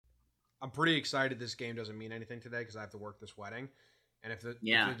I'm pretty excited this game doesn't mean anything today because I have to work this wedding. And if the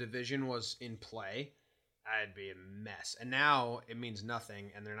division was in play, I'd be a mess. And now it means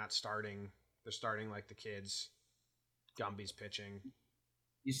nothing, and they're not starting. They're starting like the kids. Gumby's pitching.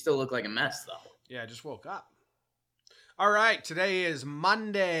 You still look like a mess, though. Yeah, I just woke up. All right, today is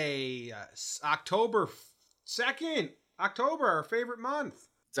Monday, October 2nd. October, our favorite month.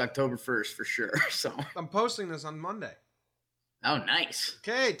 It's October 1st for sure. So I'm posting this on Monday. Oh, nice.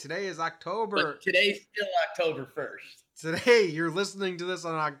 Okay, today is October. But today's still October 1st. Today, you're listening to this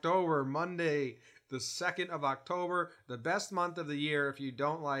on Monday, the 2nd of October, the best month of the year.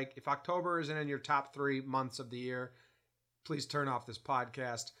 If October isn't in your top 3 months of the year, please turn off this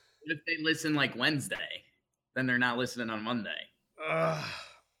podcast. If they listen like Wednesday, then they're not listening on Monday.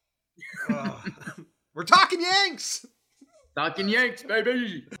 We're talking Yanks! Talking Yanks,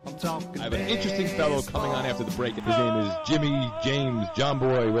 baby! I have an interesting fellow coming on after the break. His name is Jimmy James, John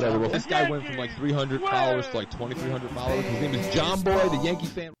Boy, whatever. Well, this guy went from like 300 followers to like 2,300 followers. His name is John Boy, the Yankee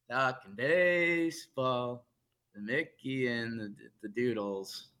fan. Talking baseball, the Mickey and the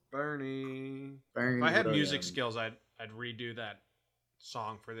Doodles. Bernie. If I had music skills, I'd redo that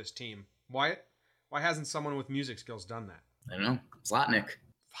song for this team. Why hasn't someone with music skills done that? I don't know. Zlotnick.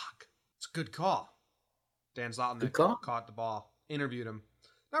 Fuck. It's a good call. Dan Zlotnick caught the ball. Interviewed him.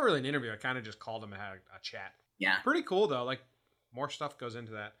 Not really an interview. I kind of just called him and had a chat. Yeah. Pretty cool, though. Like, more stuff goes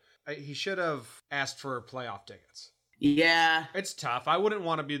into that. He should have asked for playoff tickets. Yeah. It's tough. I wouldn't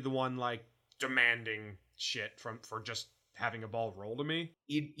want to be the one, like, demanding shit for just having a ball roll to me.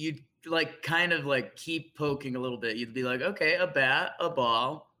 You'd like, kind of, like, keep poking a little bit. You'd be like, okay, a bat, a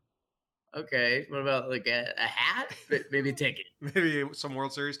ball. Okay, what about like a hat? Maybe a ticket. Maybe some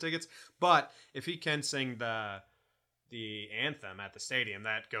World Series tickets. But if he can sing the anthem at the stadium,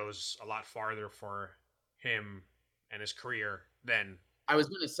 that goes a lot farther for him and his career than... I was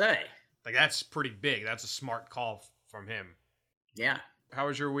going to say. Like, that's pretty big. That's a smart call from him. Yeah. How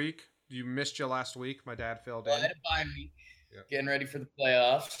was your week? You missed you last week. My dad filled in. I had a bye week. Yep. Getting ready for the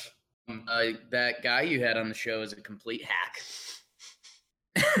playoffs. That guy you had on the show is a complete hack.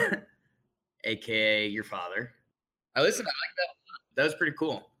 AKA your father. I listened. I like that. That was pretty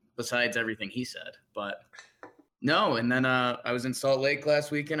cool. Besides everything he said, but no. And then I was in Salt Lake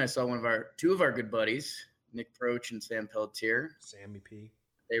last weekend. I saw two of our good buddies, Nick Proch and Sam Pelletier. Sammy P.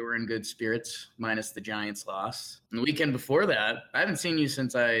 They were in good spirits, minus the Giants' loss. And the weekend before that, I haven't seen you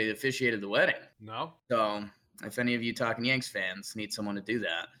since I officiated the wedding. No. So if any of you Talking Yanks fans need someone to do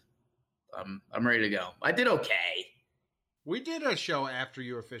that, I'm ready to go. I did okay. We did a show after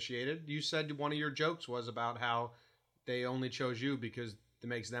you officiated. You said one of your jokes was about how they only chose you because it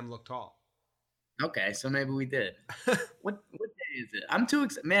makes them look tall. Okay, so maybe we did. What day is it? I'm too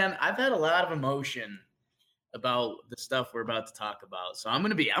excited. Man, I've had a lot of emotion about the stuff we're about to talk about. So I'm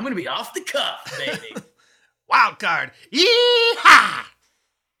gonna be off the cuff, baby. Wild card. Yeehaw!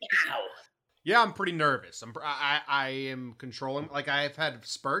 Ow. Yeah, I'm pretty nervous. I am controlling. Like, I've had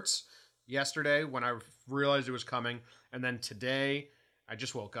spurts yesterday when I realized it was coming. And then today, I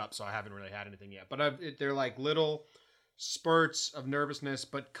just woke up, so I haven't really had anything yet. But they're like little spurts of nervousness.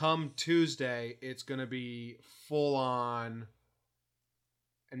 But come Tuesday, it's going to be full on.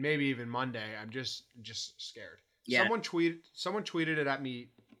 And maybe even Monday, I'm just scared. Yeah. Someone tweeted it at me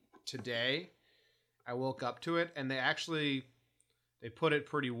today. I woke up to it, and they put it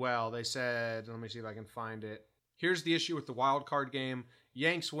pretty well. They said, let me see if I can find it. Here's the issue with the wild card game.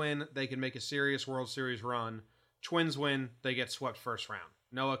 Yanks win, they can make a serious World Series run. Twins win, they get swept first round.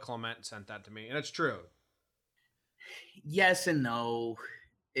 Noah Clement sent that to me, and it's true. Yes and no.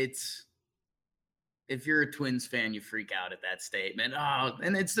 If you're a Twins fan, you freak out at that statement. Oh,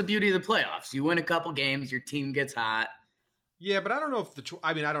 and it's the beauty of the playoffs. You win a couple games, your team gets hot. Yeah, but I don't know if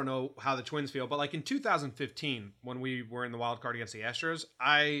I don't know how the Twins feel, but like in 2015, when we were in the wild card against the Astros,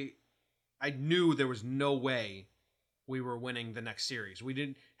 I knew there was no way we were winning the next series. We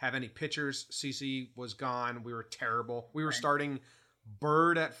didn't have any pitchers. CC was gone. We were terrible. We were starting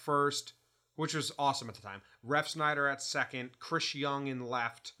Bird at first, which was awesome at the time. Ref Snyder at second. Chris Young in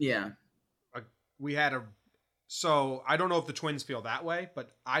left. Yeah. So I don't know if the Twins feel that way,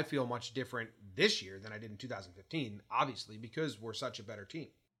 but I feel much different this year than I did in 2015, obviously, because we're such a better team.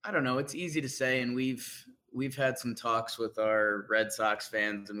 I don't know. It's easy to say, and we've had some talks with our Red Sox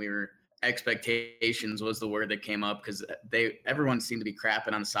fans, and expectations was the word that came up because everyone seemed to be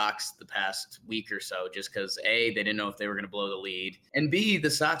crapping on the Sox the past week or so just because A, they didn't know if they were going to blow the lead, and B, the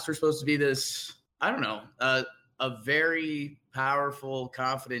Sox were supposed to be this, I don't know, a very powerful,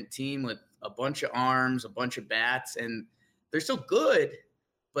 confident team with a bunch of arms, a bunch of bats, and they're still good,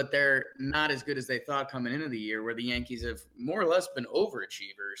 but they're not as good as they thought coming into the year, where the Yankees have more or less been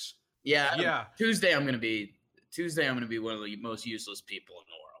overachievers. Yeah. Tuesday I'm gonna be one of the most useless people in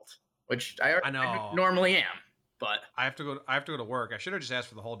the world, which I know. normally am. But I have to go to work. I should have just asked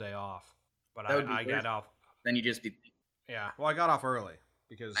for the whole day off, but I got off. Then you just be. Yeah. Well, I got off early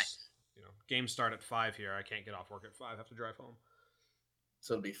because Nice. games start at 5 here. I can't get off work at 5. I have to drive home.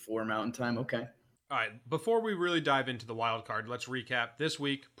 So it'll be 4 Mountain Time. Okay. All right. Before we really dive into the wild card, let's recap this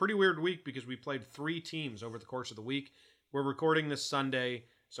week. Pretty weird week because we played 3 teams over the course of the week. We're recording this Sunday,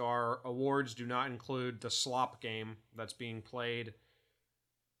 so our awards do not include the slop game that's being played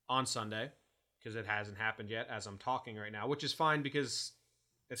on Sunday because it hasn't happened yet as I'm talking right now, which is fine because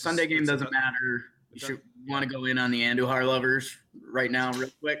Sunday game doesn't matter. You want to go in on the Andujar lovers right now, real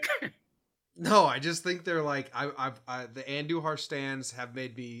quick. No, I just think they're like the Andujar stands have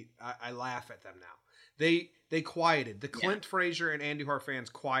made me. I laugh at them now. They quieted the Clint Frazier and Andujar fans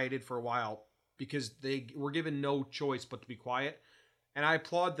quieted for a while because they were given no choice but to be quiet, and I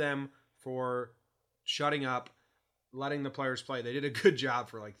applaud them for shutting up, letting the players play. They did a good job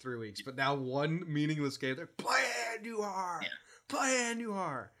for like 3 weeks, but now one meaningless game, they're play Andujar, play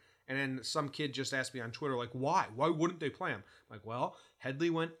Andujar. And then some kid just asked me on Twitter, like, why? Why wouldn't they play him? I'm like, well, Headley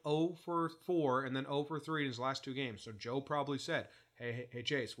went 0 for 4 and then 0 for 3 in his last 2 games. So Joe probably said, hey,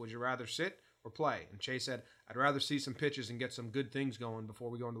 Chase, would you rather sit or play? And Chase said, I'd rather see some pitches and get some good things going before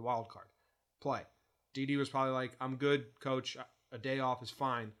we go into the wild card. Play. Didi was probably like, I'm good, coach. A day off is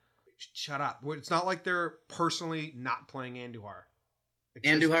fine. Shut up. It's not like they're personally not playing Andujar.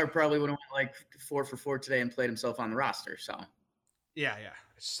 Andujar probably would have went like 4 for 4 today and played himself on the roster. So. Yeah.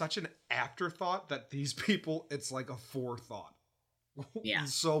 It's such an afterthought that these people, it's like a forethought. Yeah.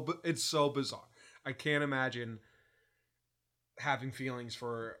 It's so bizarre. I can't imagine having feelings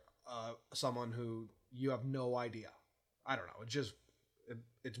for someone who you have no idea. I don't know.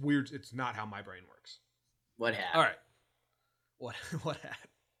 It's weird. It's not how my brain works. What happened? All right. What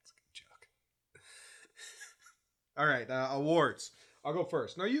happened? It's a good joke. All right. Awards. I'll go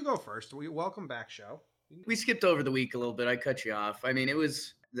first. No, you go first. Welcome back, show. We skipped over the week a little bit. I cut you off. I mean,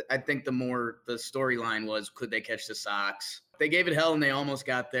 I think the storyline was, could they catch the Sox? They gave it hell and they almost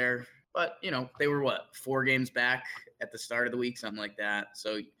got there. But, they were 4 games back at the start of the week, something like that.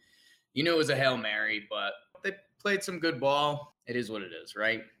 So, it was a Hail Mary, but they played some good ball. It is what it is,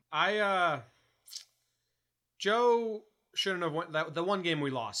 right? Joe shouldn't have went the one game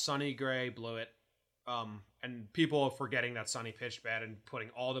we lost. Sonny Gray blew it. And people are forgetting that Sonny pitched bad and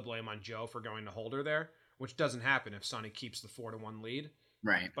putting all the blame on Joe for going to Holder there, which doesn't happen if Sonny keeps the 4-1 lead.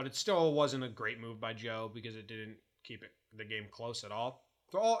 Right. But it still wasn't a great move by Joe because it didn't keep the game close at all.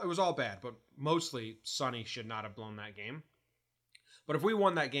 It was all bad, but mostly Sonny should not have blown that game. But if we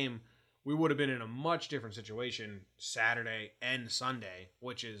won that game, we would have been in a much different situation Saturday and Sunday,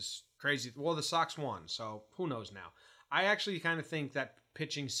 which is crazy. Well, the Sox won, so who knows now. I actually kind of think that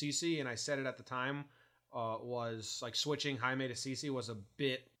pitching CeCe, and I said it at the time, was like switching Jaime to CeCe was a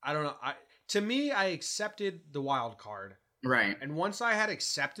bit, I don't know. To me, I accepted the wild card. Right. And once I had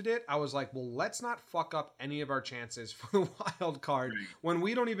accepted it, I was like, well, let's not fuck up any of our chances for the wild card when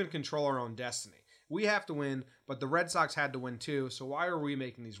we don't even control our own destiny. We have to win, but the Red Sox had to win too. So why are we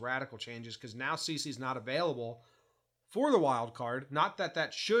making these radical changes? Because now CeCe's not available for the wild card. Not that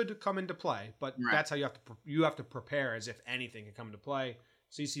that should come into play, but that's how you have to prepare as if anything can come into play.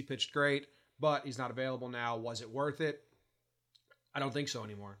 CeCe pitched great, but he's not available now. Was it worth it? I don't think so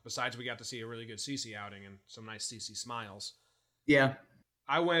anymore. Besides, we got to see a really good CeCe outing and some nice CeCe smiles. Yeah.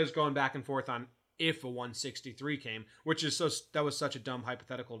 I was going back and forth on if a 163 came, that was such a dumb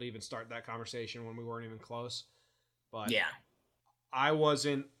hypothetical to even start that conversation when we weren't even close. But yeah, I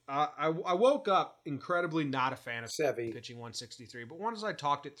wasn't. I woke up incredibly not a fan of pitching 163, but once I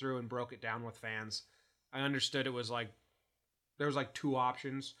talked it through and broke it down with fans, I understood it was like there was like 2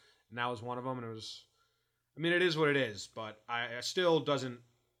 options, and that was one of them. And it was, I mean, it is what it is, but I still doesn't.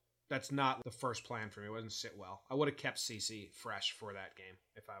 That's not the first plan for me. It wouldn't sit well. I would have kept CeCe fresh for that game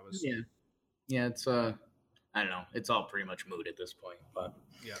if I was. Yeah. It's I don't know. It's all pretty much moot at this point, but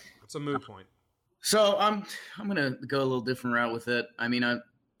yeah, it's a moot point. So I'm gonna go a little different route with it. I mean,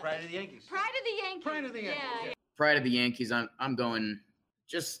 Pride of the Yankees. Pride of the Yankees. Pride of the Yankees. Yeah. Pride of the Yankees. I'm going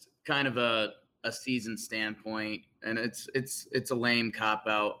just kind of a season standpoint, and it's a lame cop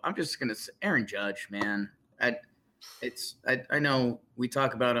out. I'm just gonna say Aaron Judge, man. I know we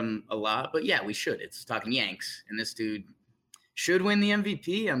talk about him a lot, but yeah, we should. It's talking Yanks, and this dude should win the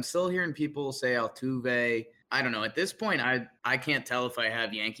MVP. I'm still hearing people say Altuve. I don't know. At this point, I can't tell if I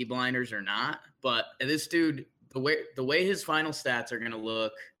have Yankee blinders or not. But this dude, the way his final stats are going to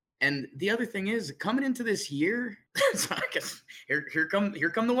look, and the other thing is coming into this year, here come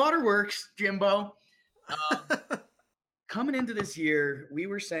the waterworks, Jimbo. coming into this year, we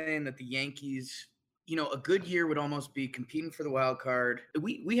were saying that the Yankees, a good year would almost be competing for the wild card.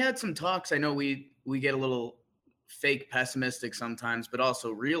 We had some talks. I know we get a little fake pessimistic sometimes, but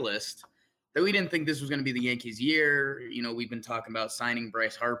also realist, that we didn't think this was going to be the Yankees' year. We've been talking about signing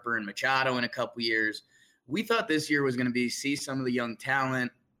Bryce Harper and Machado in a couple years. We thought this year was going to be see some of the young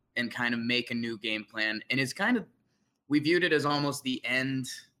talent and kind of make a new game plan. And it's kind of, we viewed it as almost the end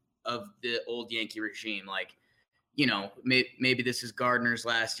of the old Yankee regime. Like, maybe this is Gardner's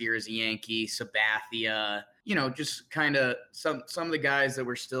last year as a Yankee, Sabathia, just kind of some of the guys that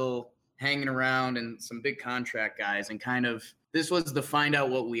were still hanging around and some big contract guys, and kind of this was the find out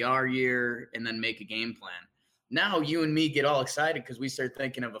what we are year and then make a game plan. Now you and me get all excited because we start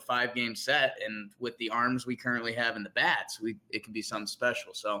thinking of a 5-game set, and with the arms we currently have in the bats, it can be something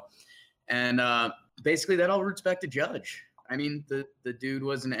special. So, and basically that all roots back to Judge. I mean, the dude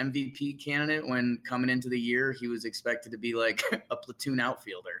was an MVP candidate when coming into the year. He was expected to be like a platoon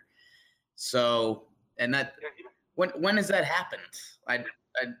outfielder. So, and that when has that happened? By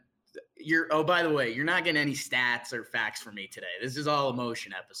the way, you're not getting any stats or facts from me today. This is all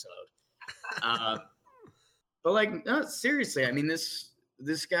emotion episode. But no, seriously, I mean, this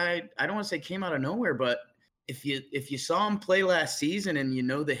guy, I don't want to say came out of nowhere, but if you saw him play last season and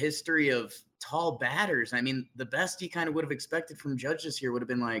the history of tall batters, I mean, the best you kind of would have expected from Judge this year would have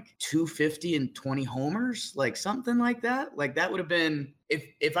been like 250 and 20 homers, like something like that. Like that would have been,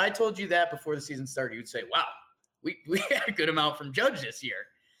 if I told you that before the season started, you'd say, wow, we had a good amount from Judge this year.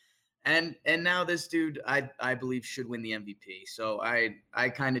 And now this dude, I believe, should win the MVP. So I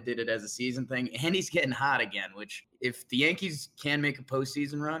kind of did it as a season thing. And he's getting hot again, which if the Yankees can make a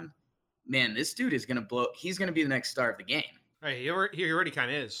postseason run, man, this dude is going to blow. He's going to be the next star of the game. Right, he already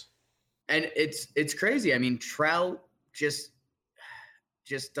kind of is. And it's crazy. I mean, Trout just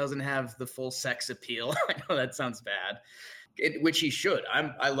doesn't have the full sex appeal. I know that sounds bad, which he should.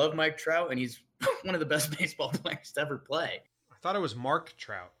 I love Mike Trout, and he's one of the best baseball players to ever play. I thought it was Mark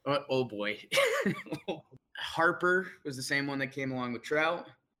Trout. Oh boy. Harper was the same one that came along with Trout,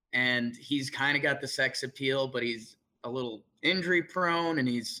 and he's kind of got the sex appeal, but he's a little injury prone, and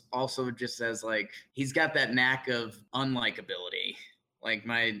he's also just he's got that knack of unlikability. Like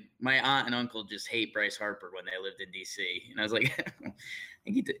my aunt and uncle just hate Bryce Harper when they lived in DC, and I was like, I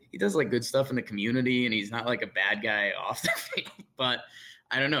think he does like good stuff in the community, and he's not like a bad guy off the field, but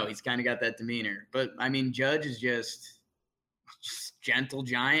I don't know, he's kind of got that demeanor. But I mean, Judge is just gentle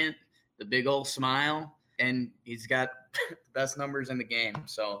giant, the big old smile, and he's got the best numbers in the game.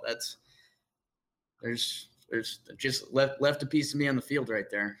 So there's just left a piece of me on the field right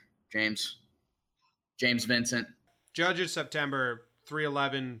there. James Vincent. Judge's September,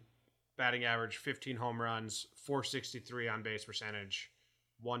 311 batting average, 15 home runs, 463 on base percentage,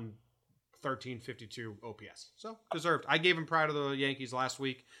 113.52 OPS. So deserved. I gave him prior to the Yankees last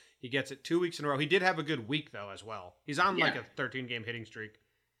week. He gets it 2 weeks in a row. He did have a good week, though, as well. He's on like a 13-game hitting streak.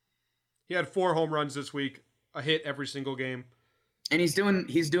 He had 4 home runs this week, a hit every single game. And he's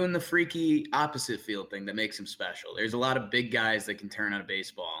doing the freaky opposite field thing that makes him special. There's a lot of big guys that can turn on a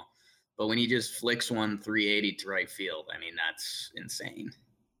baseball, but when he just flicks one 380 to right field, I mean, that's insane.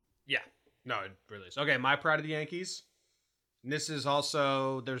 Yeah. No, it really is. Okay, my pride of the Yankees. And this is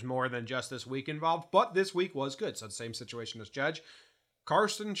also, there's more than just this week involved, but this week was good. So the same situation as Judge.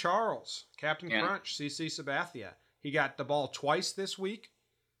 Carson Charles, Captain Crunch, CC Sabathia. He got the ball twice this week.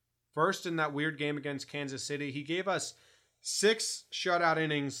 First in that weird game against Kansas City. He gave us 6 shutout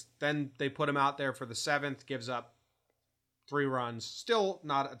innings. Then they put him out there for the 7th. Gives up 3 runs. Still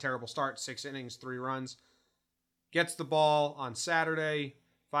not a terrible start. 6 innings, 3 runs. Gets the ball on Saturday,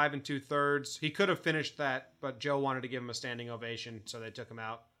 5 2/3. He could have finished that, but Joe wanted to give him a standing ovation, so they took him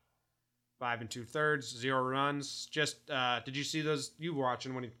out. 5 2/3, 0 runs. Just, did you see those? You were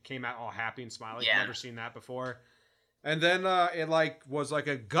watching when he came out all happy and smiling. Yeah. Never seen that before. And then it was like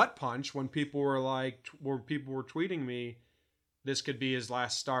a gut punch when people were tweeting me, this could be his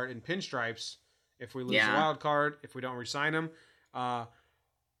last start in pinstripes if we lose the wild card, if we don't re-sign him. And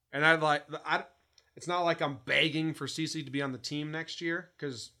it's not like I'm begging for CC to be on the team next year,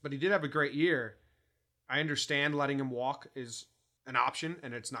 but he did have a great year. I understand letting him walk is an option,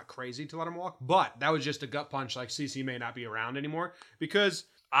 and it's not crazy to let him walk, but that was just a gut punch. Like, CC may not be around anymore, because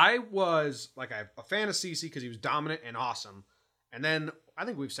I was like a fan of CC because he was dominant and awesome. And then I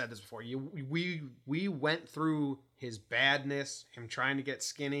think we've said this before. We went through his badness, him trying to get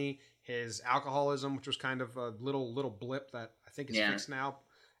skinny, his alcoholism, which was kind of a little blip that I think is fixed now,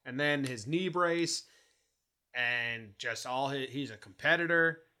 and then his knee brace, and just he's a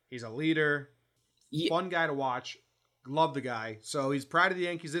competitor, he's a leader, fun guy to watch. Love the guy. So he's proud of the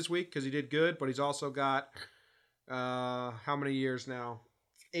Yankees this week because he did good, but he's also got How many years now?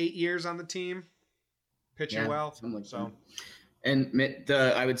 8 years on the team, pitching well. Like so, and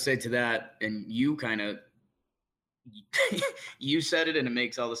I would say to that, and you kind of you said it, and it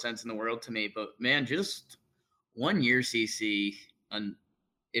makes all the sense in the world to me. But man, just 1 year, CC, and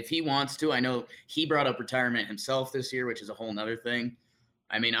if he wants to, I know he brought up retirement himself this year, which is a whole nother thing.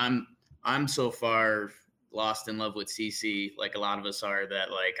 I mean, I'm so far lost in love with CC, like a lot of us are, that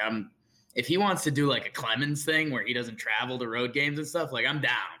like if he wants to do like a Clemens thing where he doesn't travel to road games and stuff, like I'm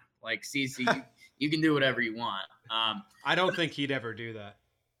down. Like CC, you can do whatever you want. I don't think he'd ever do that.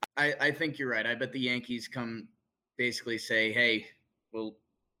 I think you're right. I bet the Yankees basically say, hey, well,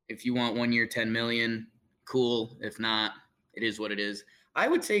 if you want 1 year, $10 million, cool. If not, it is what it is. I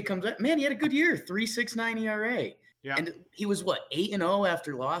would say he comes back. Man, he had a good year, 3.69 ERA. Yeah. And he was 8-0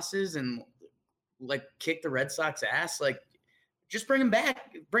 after losses and like kicked the Red Sox ass. Like, just bring him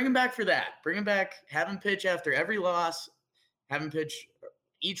back. Bring him back for that. Bring him back. Have him pitch after every loss. Have him pitch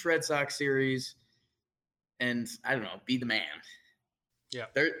each Red Sox series. And I don't know, be the man. Yeah.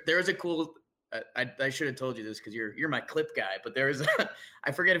 There was a cool. I should have told you this because you're my clip guy. But there was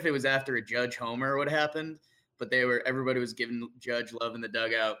I forget if it was after a Judge homer or what happened. But everybody was giving Judge love in the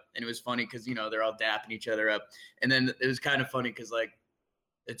dugout, and it was funny because they're all dapping each other up. And then it was kind of funny because like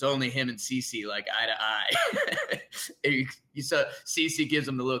it's only him and CC like eye to eye. You saw CC gives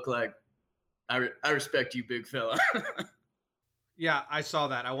him the look like, I respect you, big fella. Yeah, I saw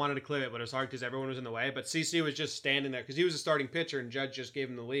that. I wanted to clip it, but it was hard because everyone was in the way. But CC was just standing there because he was a starting pitcher, and Judge just gave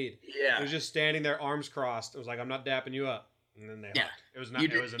him the lead. Yeah, he was just standing there, arms crossed. It was like, I'm not dapping you up, and then they hugged. It was not.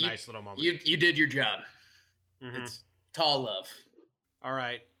 It was a nice little moment. You did your job. Mm-hmm. It's tall love. All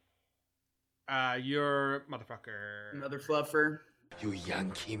right. You're motherfucker. Another fluffer. You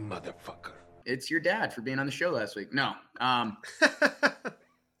Yankee motherfucker. It's your dad for being on the show last week. No.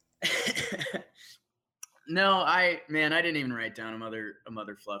 No, I didn't even write down a mother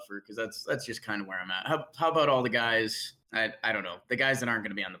fluffer because that's just kind of where I'm at. How about all the guys? I don't know, the guys that aren't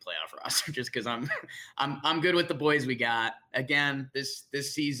going to be on the playoff roster, just because I'm good with the boys we got. Again, this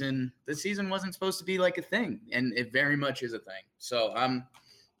season wasn't supposed to be like a thing, and it very much is a thing. So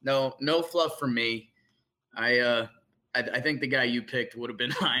no fluff from me. I think the guy you picked would have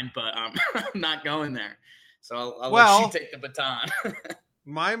been mine, but I'm not going there. So I'll let you take the baton.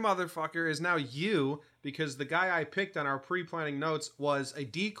 My motherfucker is now you, because the guy I picked on our pre-planning notes was a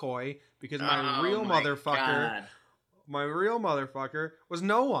decoy, because my real motherfucker was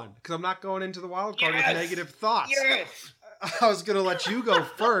no one, because I'm not going into the wild card with negative thoughts. Yes. I was going to let you go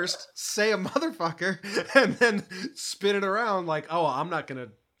first, say a motherfucker, and then spin it around like, oh, I'm not going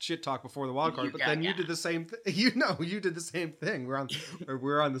to shit talk before the wild card. But then you did the same thing. You did the same thing. We're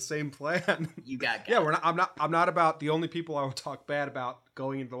on the same plan. You got yeah. I'm not about the only people I will talk bad about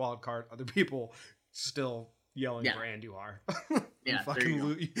going into the wild card. Other people still yelling for Andujar.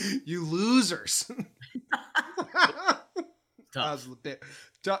 You losers. That was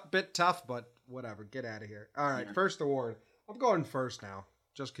a bit tough, but whatever. Get out of here. All right, first award. I'm going first now,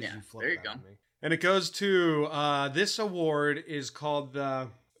 just because you flipped that on me. And it goes to this award is called the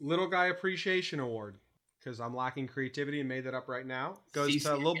Little Guy Appreciation Award, because I'm lacking creativity and made that up right now. Goes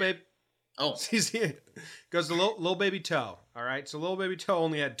to Lil Baby. Oh, goes to Lil Baby Toe. All right, so Lil Baby Toe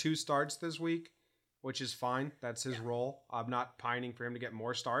only had 2 starts this week, which is fine. That's his role. I'm not pining for him to get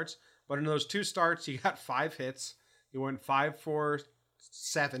more starts, but in those 2 starts, he got 5 hits. He went 5 for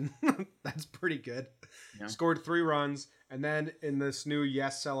 7. That's pretty good. Yeah. Scored 3 runs. And then in this new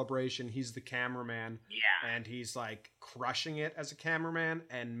Yes celebration, he's the cameraman. Yeah. And he's like crushing it as a cameraman,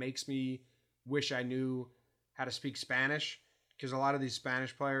 and makes me wish I knew how to speak Spanish, because a lot of these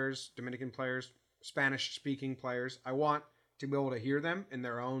Spanish players, Dominican players, Spanish speaking players, I want to be able to hear them in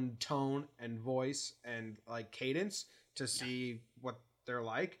their own tone and voice and like cadence to see what they're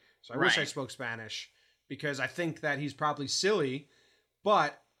like. So I wish I spoke Spanish, because I think that he's probably silly,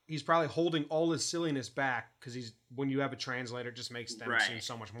 but he's probably holding all his silliness back, because when you have a translator, it just makes them seem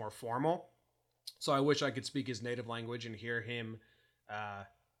so much more formal. So I wish I could speak his native language and hear him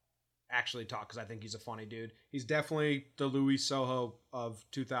actually talk, because I think he's a funny dude. He's definitely the Louis Soho of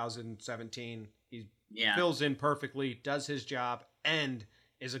 2017. He fills in perfectly, does his job, and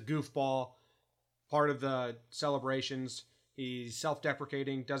is a goofball. Part of the celebrations. He's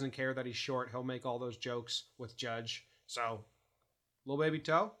self-deprecating, doesn't care that he's short. He'll make all those jokes with Judge. So, Lil Baby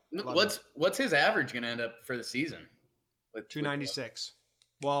Toe. What's his average going to end up for the season? With 296.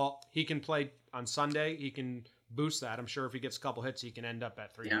 Well, he can play on Sunday. He can boost that. I'm sure if he gets a couple hits, he can end up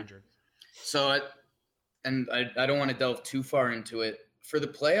at 300. Yeah. So, I don't want to delve too far into it. For the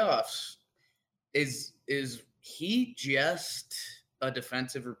playoffs, is he just a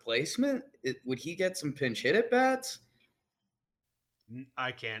defensive replacement? Would he get some pinch hit at bats?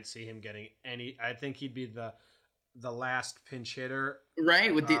 I can't see him getting any. I think he'd be the last pinch hitter.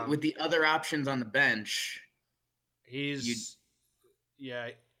 Right, with the other options on the bench. Yeah,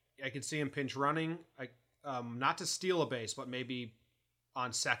 I could see him pinch running. Not to steal a base, but maybe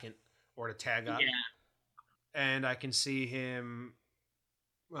on second or to tag up. Yeah. And I can see him.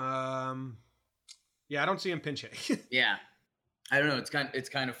 I don't see him pinch hitting. Yeah. I don't know. It's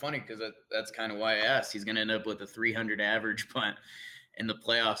kind of funny because that's kind of why I asked. He's going to end up with a 300 average, but in the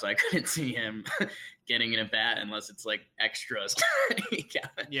playoffs, I couldn't see him getting in a bat unless it's like extras.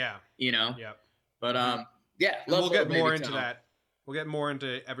 Yeah. You know? Yeah. But, yeah. We'll get more into that. We'll get more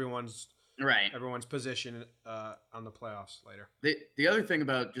into everyone's position on the playoffs later. The other thing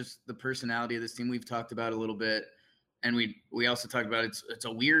about just the personality of this team, we've talked about a little bit, and we also talked about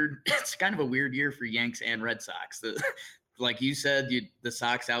it's kind of a weird year for Yanks and Red Sox. Like you said, the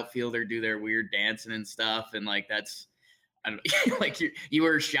Sox outfielder do their weird dancing and stuff, and like that's. I don't know, like you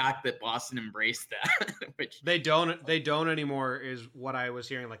were shocked that Boston embraced that. Which they don't anymore is what I was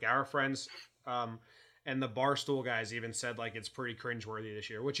hearing. Like our friends and the Barstool guys even said like it's pretty cringeworthy this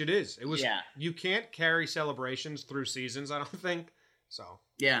year, which it is. It was. Yeah. You can't carry celebrations through seasons, I don't think. So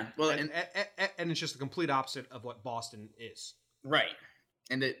yeah, well, and it's just the complete opposite of what Boston is. Right,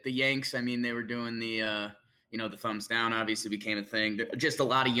 and the Yanks. I mean, they were doing the the thumbs down. Obviously, became a thing. Just a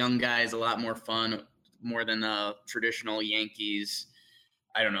lot of young guys, a lot more fun. More than the traditional Yankees.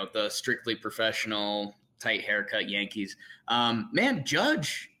 I don't know, the strictly professional, tight haircut Yankees. Man,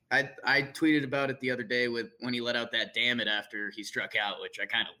 Judge, I tweeted about it the other day when he let out that damn it after he struck out, which I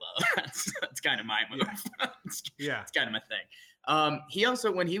kind of love. That's kind of my move. Yeah. It's kind of my thing. He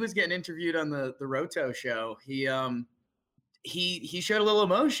also, when he was getting interviewed on the Roto show, he showed a little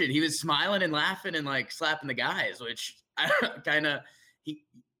emotion. He was smiling and laughing and like slapping the guys, which I kind of,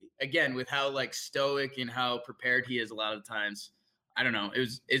 again, with how like stoic and how prepared he is a lot of times, I don't know.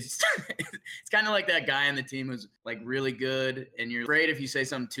 It's it's kind of like that guy on the team who's like really good, and you're afraid if you say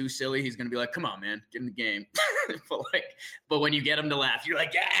something too silly, he's gonna be like, "Come on, man, get in the game." but when you get him to laugh, you're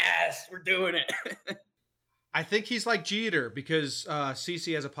like, "Yes, we're doing it." I think he's like Jeter because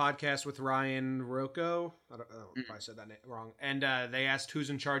CC has a podcast with Ryan Rocco. I don't know if I said that name wrong. And they asked who's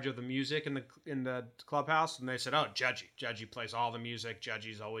in charge of the music in the clubhouse, and they said, "Oh, Judgy. Judgy plays all the music.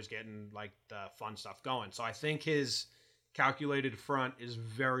 Judgy's always getting like the fun stuff going." So I think his calculated front is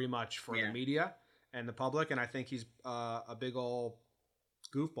very much for the media and the public, and I think he's a big old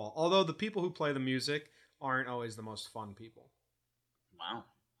goofball. Although the people who play the music aren't always the most fun people. Wow,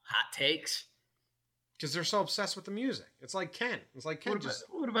 hot takes. Because they're so obsessed with the music. It's like Ken.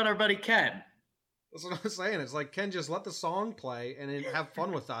 What about our buddy Ken? That's what I'm saying. It's like, Ken, just let the song play and then have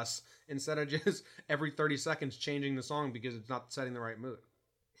fun with us instead of just every 30 seconds changing the song because it's not setting the right mood.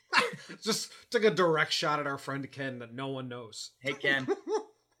 Just took a direct shot at our friend Ken that no one knows. Hey, Ken.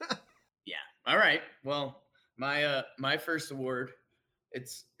 Yeah. All right. Well, my first award,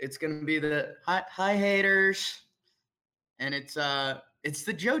 it's gonna be the hi haters, and it's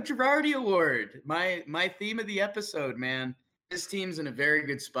the Joe Girardi Award. My theme of the episode, man. This team's in a very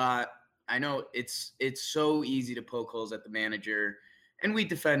good spot. I know it's so easy to poke holes at the manager, and we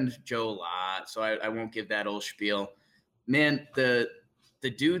defend Joe a lot, so I won't give that old spiel. Man, the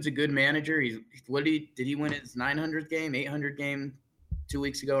dude's a good manager. Did he win his 900th game, 800th game 2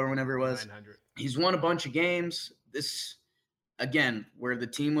 weeks ago or whenever it was? 900. He's won a bunch of games. This, again, where the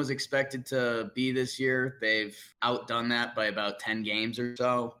team was expected to be this year, they've outdone that by about 10 games or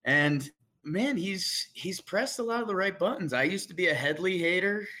so. And man, he's pressed a lot of the right buttons. I used to be a Headley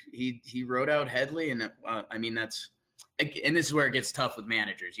hater. He wrote out Headley, and I mean and this is where it gets tough with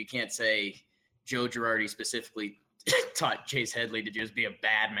managers. You can't say Joe Girardi specifically taught Chase Headley to just be a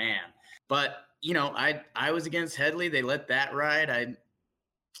bad man. But I was against Headley. They let that ride.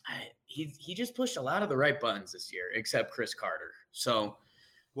 He just pushed a lot of the right buttons this year, except Chris Carter. So,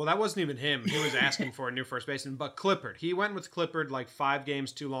 well, that wasn't even him. He was asking for a new first baseman, but Clippard. He went with Clippard like 5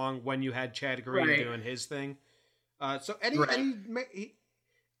 games too long when you had Chad Green doing his thing. So Eddie,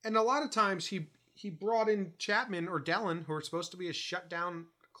 and a lot of times he brought in Chapman or Dellin, who are supposed to be a shutdown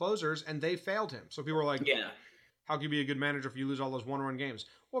closers, and they failed him. So people were like, "Yeah, how can you be a good manager if you lose all those one-run games?"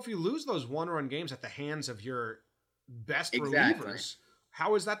 Well, if you lose those one-run games at the hands of your best relievers,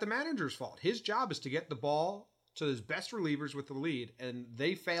 how is that the manager's fault? His job is to get the ball to his best relievers with the lead, and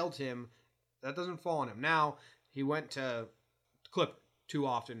they failed him. That doesn't fall on him. Now, he went to Clippard too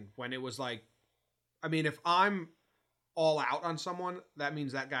often when it was like, I mean, if I'm all out on someone, that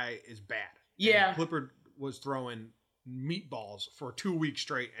means that guy is bad. Yeah. And Clippard was throwing meatballs for 2 weeks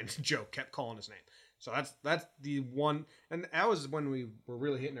straight, and Joe kept calling his name. that's the one, and that was when we were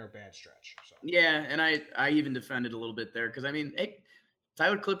really hitting our bad stretch. So Yeah, and I even defended a little bit there because I mean,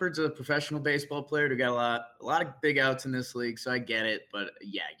 Tyler Clippard's a professional baseball player who got a lot of big outs in this league, so I get it. But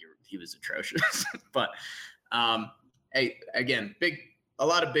yeah, he was atrocious. But hey, again, a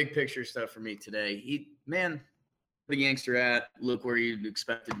lot of big picture stuff for me today. The Yanks are at. Look where you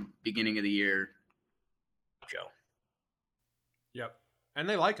expected beginning of the year. Joe. Yep, and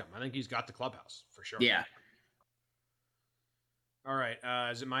they like him. I think he's got the clubhouse for sure. Yeah. All right,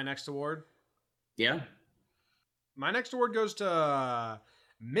 is it my next award? Yeah. My next award goes to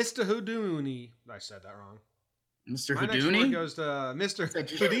Mr. Houdini. I said that wrong. Mr. My next Houdini award goes to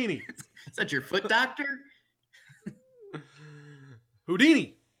Mr. Houdini. Is that your foot doctor?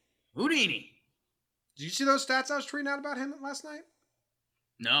 Houdini. Houdini. Did you see those stats I was tweeting out about him last night?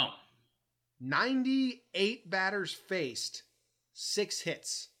 No. 98 batters faced, 6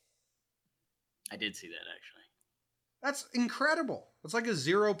 hits. I did see that actually. That's incredible. It's like a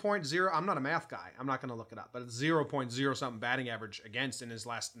 0.0. I'm not a math guy. I'm not going to look it up, but it's 0.0 something batting average against in his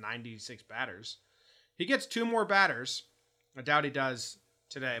last 96 batters. He gets 2 more batters. I doubt he does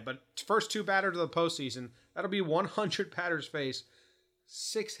today, but first 2 batters of the postseason, that'll be 100 batters faced,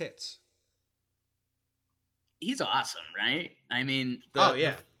 6 hits. He's awesome, right? I mean,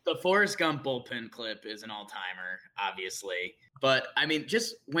 the Forrest Gump bullpen clip is an all-timer, obviously. But, I mean,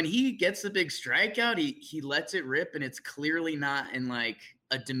 just when he gets the big strikeout, he lets it rip, and it's clearly not in, like,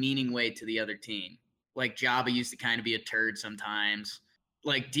 a demeaning way to the other team. Like, Jabba used to kind of be a turd sometimes.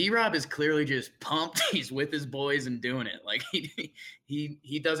 Like, D-Rob is clearly just pumped. He's with his boys and doing it. Like,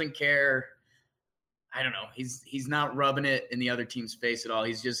 he doesn't care. I don't know. He's not rubbing it in the other team's face at all.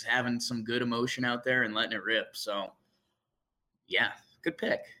 He's just having some good emotion out there and letting it rip. So, yeah, good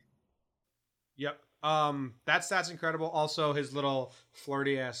pick. Yep. That's incredible. Also, his little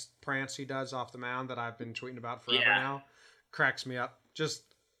flirty ass prance he does off the mound that I've been tweeting about forever now cracks me up. Just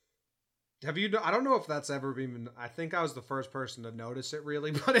I don't know if that's ever been. I think I was the first person to notice it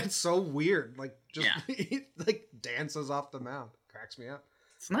really, but it's so weird. Like he like dances off the mound. Cracks me up.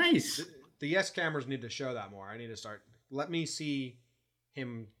 It's nice. The Yes cameras need to show that more. I need to start. Let me see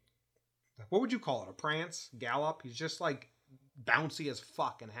him. What would you call it? A prance? Gallop? He's just like bouncy as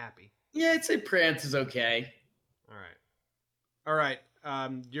fuck and happy. Yeah, I'd say prance is okay. All right.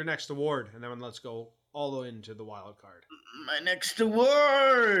 Your next award, and then let's go all the way into the wild card. My next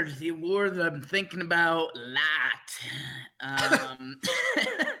award, the award that I'm thinking about a lot.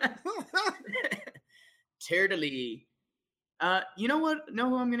 Tertily. You know what? Know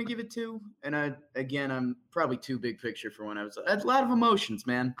who I'm going to give it to? And I'm probably too big picture for when I had a lot of emotions,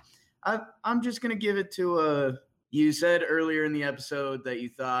 man. I'm just going to give it to you said earlier in the episode that you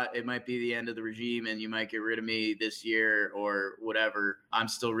thought it might be the end of the regime and you might get rid of me this year or whatever. I'm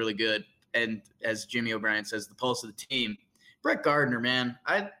still really good. And as Jimmy O'Brien says, the pulse of the team. Brett Gardner, man.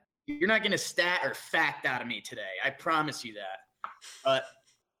 You're not going to stat or fact out of me today. I promise you that. But,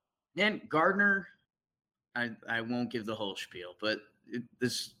 man, Gardner, I won't give the whole spiel, but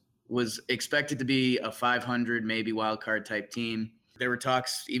this was expected to be a 500, maybe wild card type team. There were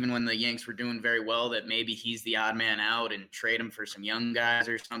talks, even when the Yanks were doing very well, that maybe he's the odd man out and trade him for some young guys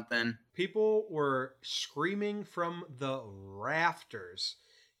or something. People were screaming from the rafters,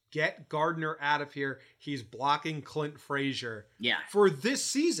 get Gardner out of here. He's blocking Clint Frazier. Yeah. For this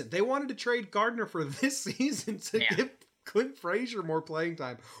season. They wanted to trade Gardner for this season to give Clint Frazier more playing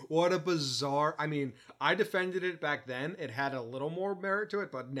time. What a bizarre. I mean, I defended it back then. It had a little more merit to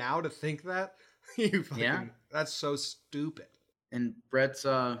it, but now to think that, that's so stupid. And Brett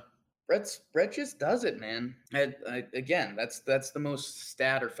just does it, man. Again, that's the most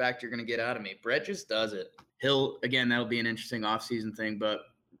stat or fact you're going to get out of me. Brett just does it. That'll be an interesting offseason thing, but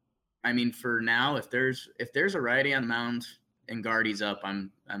I mean, for now, if there's a righty on the mound and Guardy's up,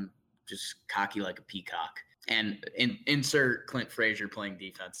 I'm just cocky like a peacock. And insert Clint Frazier playing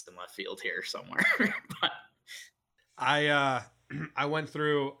defense in left field here somewhere. But I went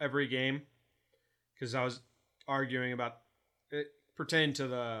through every game because I was arguing about it pertained to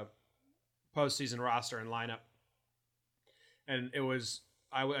the postseason roster and lineup. And it was,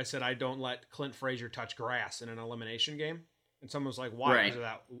 I said, I don't let Clint Frazier touch grass in an elimination game. And someone was like, why? Right.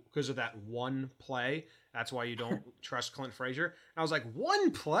 Because of that one play. That's why you don't trust Clint Frazier. And I was like,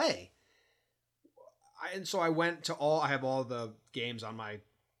 one play? And so I went to I have all the games on my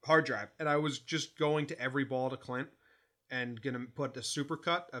hard drive. And I was just going to every ball to Clint and going to put the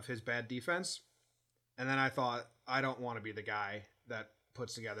supercut of his bad defense. And then I thought, I don't want to be the guy that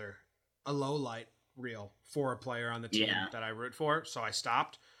puts together a low light reel for a player on the team that I root for. So I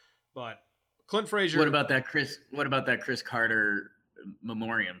stopped. But Clint Frazier. What about that Chris Carter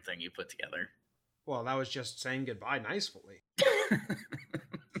memoriam thing you put together? Well, that was just saying goodbye nicely.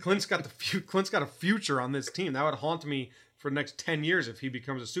 Clint's got a future on this team. That would haunt me for the next 10 years if he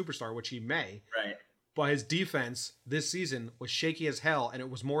becomes a superstar, which he may. Right. But his defense this season was shaky as hell, and it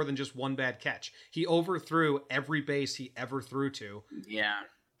was more than just one bad catch. He overthrew every base he ever threw to. Yeah.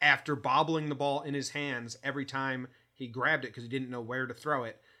 After bobbling the ball in his hands every time he grabbed it because he didn't know where to throw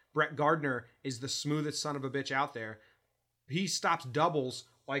it. Brett Gardner is the smoothest son of a bitch out there. He stops doubles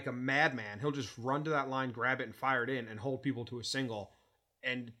like a madman. He'll just run to that line, grab it, and fire it in, and hold people to a single.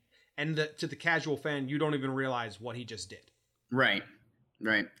 And to the casual fan, you don't even realize what he just did. Right.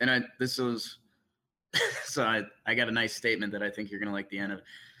 And this was so I got a nice statement that I think you're gonna like the end of.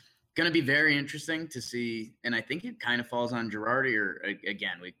 Going to be very interesting to see, and I think it kind of falls on Girardi. Or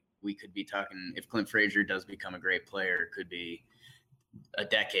again, we could be talking if Clint Frazier does become a great player, it could be a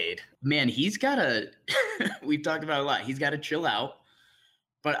decade. Man, he's got to. We've talked about it a lot. He's got to chill out.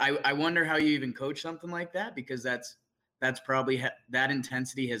 But I wonder how you even coach something like that, because that's probably that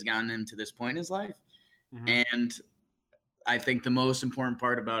intensity has gotten him to this point in his life. Mm-hmm. And I think the most important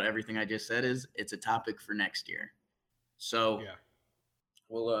part about everything I just said is it's a topic for next year. So yeah.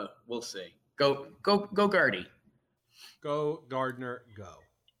 We'll see. Go Gardy. Go Gardner, go.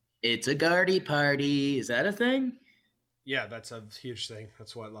 It's a Gardy party. Is that a thing? Yeah, that's a huge thing.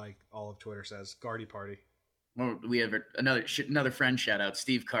 That's what like all of Twitter says. Gardy party. Well, we have another friend shout out,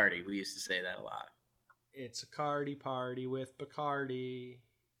 Steve Cardi. We used to say that a lot. It's a Cardi party with Bacardi.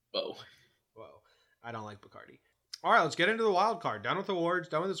 Whoa. I don't like Bacardi. All right, let's get into the wild card. Done with awards,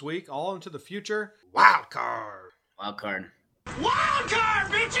 done with this week, all into the future. Wild card. Wild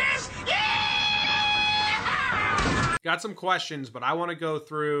card, bitches! Yeah! Got some questions, but I want to go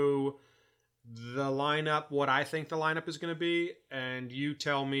through the lineup, what I think the lineup is going to be, and you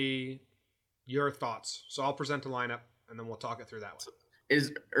tell me your thoughts. So I'll present the lineup, and then we'll talk it through that one.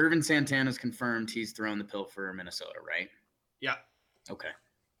 Is Irvin Santana's confirmed he's thrown the pill for Minnesota, right? Yeah. Okay.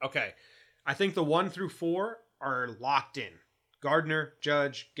 I think the 1 through 4 are locked in. Gardner,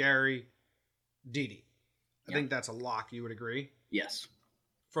 Judge, Gary, Didi. I think that's a lock. You would agree? Yes.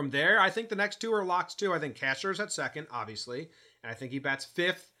 From there, I think the next 2 are locks too. I think Castro's at second, obviously. And I think he bats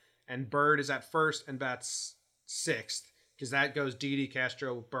 5th, and Bird is at 1st and bats 6th. Because that goes Didi,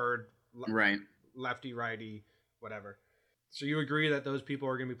 Castro, Bird, right, lefty, righty, whatever. So you agree that those people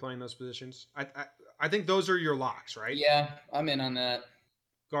are going to be playing those positions? I think those are your locks, right? Yeah, I'm in on that.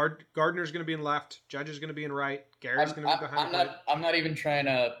 Gardner's going to be in left. Judge is going to be in right. Gary's going to be behind. I'm not even trying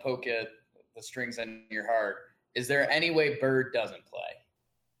to poke at the strings on your heart. Is there any way Bird doesn't play?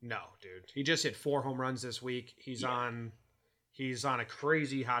 No, dude. He just hit 4 home runs this week. He's on a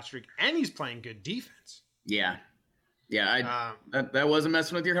crazy hot streak, and he's playing good defense. Yeah. That wasn't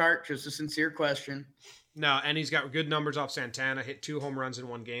messing with your heart. Just a sincere question. No, and he's got good numbers off Santana. Hit 2 home runs in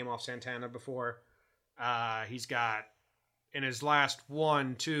one game off Santana before. He's got, in his last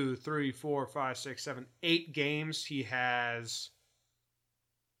 1, 2, 3, 4, 5, 6, 7, 8 games, he has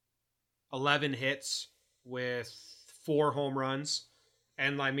 11 hits with 4 home runs.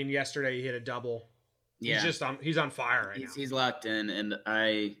 And I mean, yesterday he hit a double. Yeah. He's on fire right now. He's locked in, and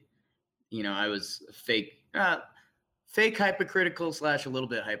I was fake hypocritical / a little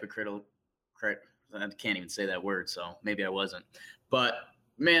bit hypocritical. I can't even say that word, so maybe I wasn't. But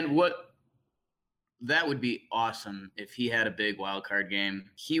man, that would be awesome if he had a big wild card game.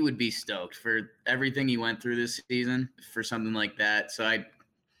 He would be stoked for everything he went through this season for something like that. So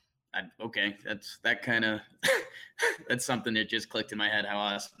okay, that's something that just clicked in my head how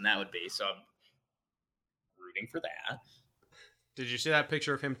awesome that would be. So I'm rooting for that. Did you see that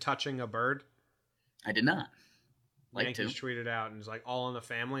picture of him touching a bird? I did not. Yankees tweeted out, and it's like all in the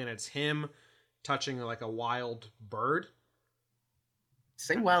family, and it's him touching like a wild bird.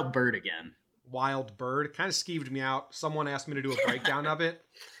 Say wild bird again. Wild bird. Kind of skeeved me out. Someone asked me to do a breakdown of it.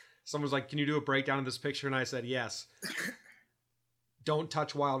 Someone was like, can you do a breakdown of this picture? And I said, yes. Don't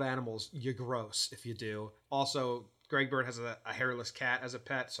touch wild animals. You're gross if you do. Also, Greg Bird has a hairless cat as a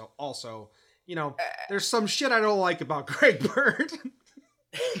pet. So also, there's some shit I don't like about Greg Bird.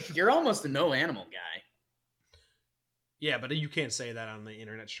 You're almost a no animal guy. Yeah, but you can't say that on the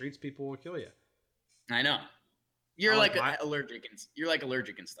internet streets. People will kill you. I know. You're allergic and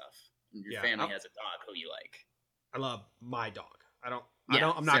stuff. Your family has a dog who you like. I love my dog. I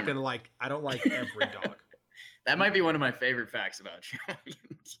don't like every dog. That might be one of my favorite facts about you.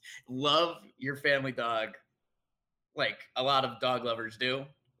 Love your family dog like a lot of dog lovers do,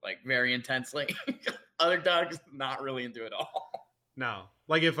 like very intensely. Other dogs not really into it all. No.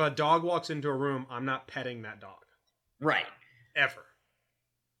 Like if a dog walks into a room, I'm not petting that dog. Right. Ever.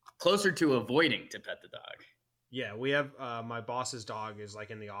 Closer to avoiding to pet the dog. Yeah, we have my boss's dog is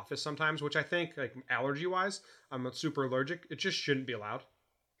like in the office sometimes, which I think like allergy wise, I'm super allergic. It just shouldn't be allowed.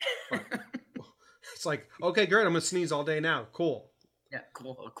 But it's like, okay, great. I'm gonna sneeze all day now. Cool. Yeah,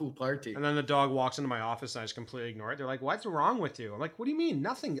 cool. A cool party. And then the dog walks into my office and I just completely ignore it. They're like, what's wrong with you? I'm like, what do you mean?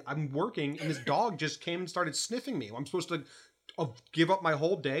 Nothing. I'm working and this dog just came and started sniffing me. I'm supposed to give up my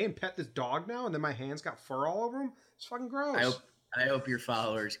whole day and pet this dog now, and then my hands got fur all over him? It's fucking gross. I hope your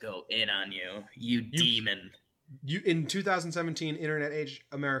followers go in on you, you demon. You in 2017 internet age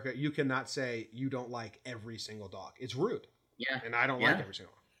America, you cannot say you don't like every single dog. It's rude. Yeah. And I don't like every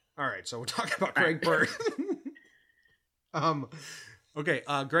single one. All right, so we're talking about Greg Bird. Okay,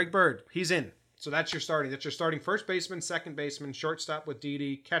 Greg Bird, he's in. So that's your starting. That's your starting first baseman, second baseman, shortstop with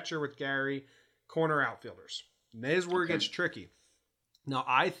Didi, catcher with Gary, corner outfielders. And that is where it gets tricky. Now,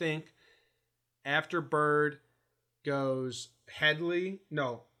 I think after Bird goes Headley.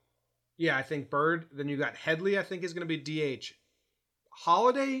 No. Yeah, I think Bird. Then you got Headley, I think is going to be DH.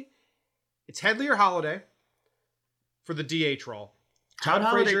 Holiday. It's Headley or Holiday for the DH role. How'd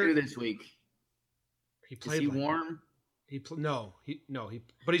Holiday do this week? He played. Is he warm? No,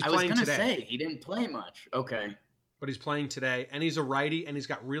 but he's playing today. I was gonna say he didn't play much. Okay, but he's playing today, and he's a righty, and he's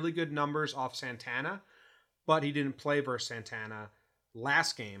got really good numbers off Santana, but he didn't play versus Santana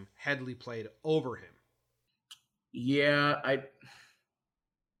last game. Headley played over him. Yeah,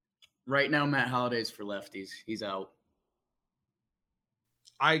 right now Matt Holliday's for lefties. He's out.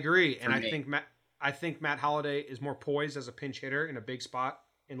 I agree, and I think Matt Holliday is more poised as a pinch hitter in a big spot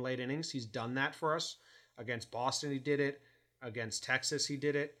in late innings. He's done that for us. Against Boston, he did it. Against Texas, he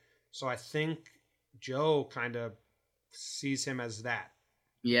did it. So I think Joe kind of sees him as that.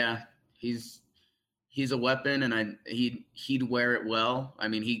 Yeah, he's a weapon, and he'd wear it well. I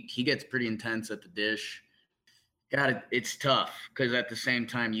mean, he gets pretty intense at the dish. God, it's tough because at the same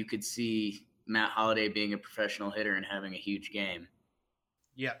time, you could see Matt Holliday being a professional hitter and having a huge game.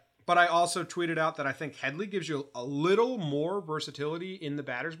 Yeah, but I also tweeted out that I think Headley gives you a little more versatility in the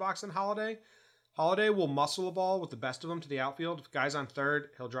batter's box than Holliday. Holiday will muscle a ball with the best of them to the outfield. If guy's on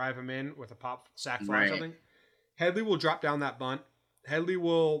third, he'll drive him in with a pop sack fly or something. Headley will drop down that bunt. Headley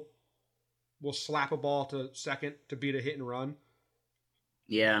will slap a ball to second to beat a hit and run.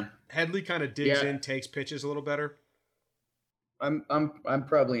 Yeah. Headley kind of digs in, takes pitches a little better. I'm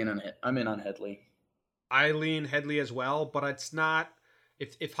probably in on it. I'm in on Headley. I lean Headley as well, but it's not.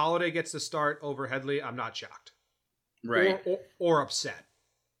 If Holiday gets the start over Headley, I'm not shocked. Right. Or upset.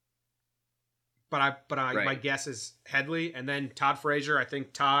 But my guess is Headley, and then Todd Frazier. I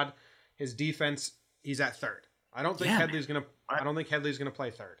think Todd, his defense, he's at third. I don't think Headley's gonna. I don't think Headley's gonna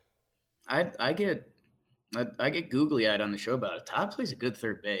play third. I get googly eyed on the show about it. Todd plays a good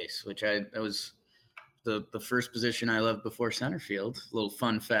third base, which that was the first position I loved before center field. A little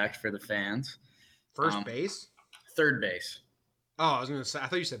fun fact for the fans. First base. Third base. Oh, I was gonna say. I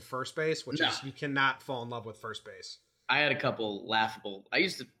thought you said first base, which is you cannot fall in love with first base. I had a couple laughable.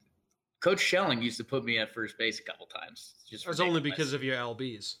 Coach Schelling used to put me at first base a couple times. It was only because of your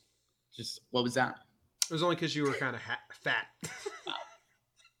LBs. Just what was that? It was only because you were kind of fat.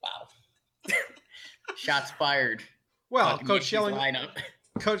 Wow. Shots fired. Well, Coach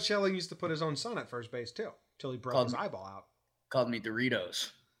Schelling used to put his own son at first base too, till he broke his eyeball out. Called me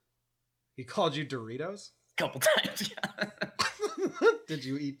Doritos. He called you Doritos? A couple times, yeah. Did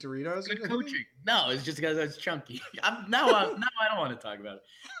you eat Doritos? Good coaching. No, it's just because I was chunky. Now I don't want to talk about it.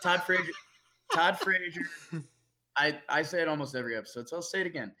 Todd Frazier. I say it almost every episode, so I'll say it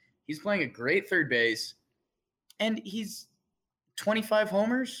again. He's playing a great third base, and he's 25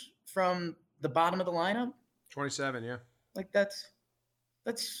 homers from the bottom of the lineup. 27, yeah. Like that's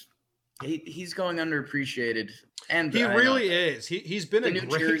he's going underappreciaed, and he really is. He's been a New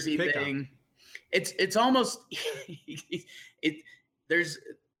great Jersey pickup. thing. It's almost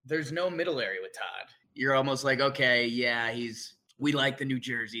there's no middle area with Todd. You're almost like, okay, yeah, we like the New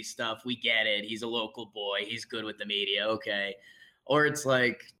Jersey stuff. We get it. He's a local boy. He's good with the media. Okay. Or it's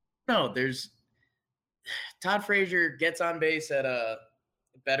like, no, Todd Frazier gets on base at a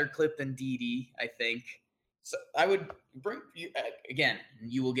better clip than Didi, I think. So I would bring you again.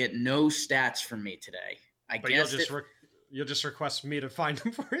 You will get no stats from me today. You'll just request me to find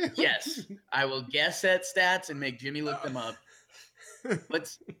them for you. Yes, I will guess at stats and make Jimmy look them up.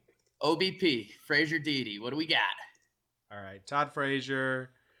 Let's OBP Frazier Didi. What do we got? All right, Todd Frazier's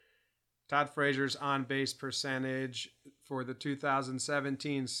on base percentage for the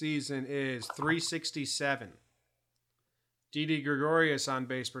 2017 season is .367. Didi Gregorius on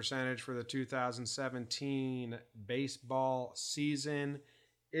base percentage for the 2017 baseball season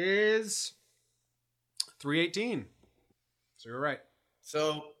is .318. So you're right.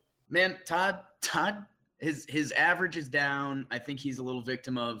 So, man, Todd his average is down. I think he's a little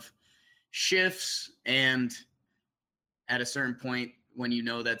victim of shifts, and at a certain point, when you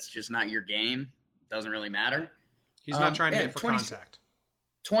know that's just not your game, it doesn't really matter. He's not trying to hit for contact.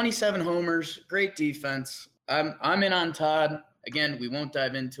 27 homers, great defense. I'm in on Todd. Again, we won't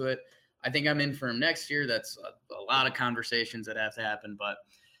dive into it. I think I'm in for him next year. That's a lot of conversations that have to happen, but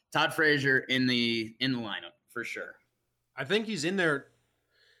Todd Frazier in the lineup for sure. I think he's in there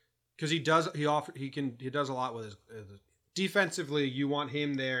because he does a lot with his defensively. You want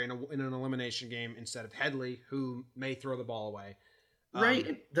him there in an elimination game instead of Headley, who may throw the ball away.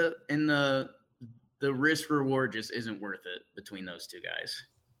 Right. The risk reward just isn't worth it between those two guys.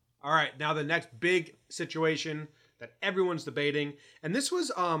 All right, now the next big situation that everyone's debating, and this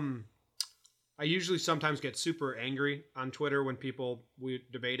was I usually sometimes get super angry on Twitter when we're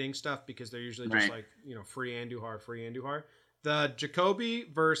debating stuff because they're usually just right. like, free Andujar. The Jacoby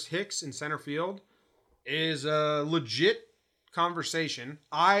versus Hicks in center field is a legit conversation.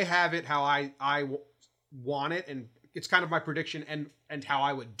 I have it how I want it, and it's kind of my prediction and how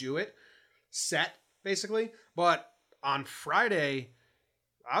I would do it, set basically. But on Friday,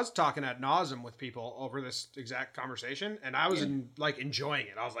 I was talking ad nauseum with people over this exact conversation, and I was enjoying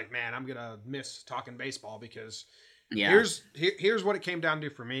it. I was like, man, I'm gonna miss talking baseball because here's what it came down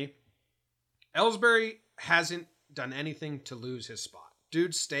to for me. Ellsbury hasn't done anything to lose his spot.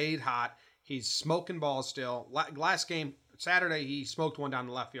 Dude stayed hot. He's smoking balls still. Last game, Saturday, he smoked one down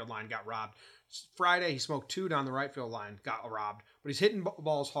the left field line, got robbed. Friday, he smoked two down the right field line, got robbed. But he's hitting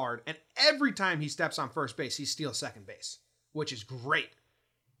balls hard, and every time he steps on first base, he steals second base, which is great.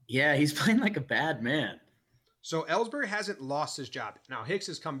 Yeah, he's playing like a bad man. So Ellsbury hasn't lost his job. Now, Hicks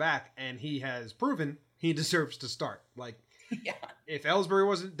has come back, and he has proven he deserves to start. Like, if Ellsbury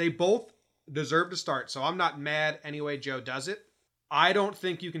wasn't, they both deserve to start. So I'm not mad anyway Joe does it. I don't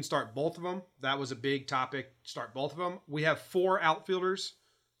think you can start both of them. That was a big topic. Start both of them. We have 4 outfielders.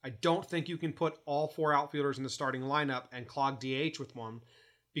 I don't think you can put all 4 outfielders in the starting lineup and clog DH with one,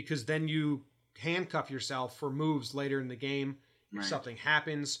 because then you handcuff yourself for moves later in the game. If something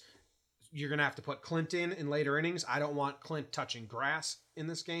happens, you're going to have to put Clint in later innings. I don't want Clint touching grass in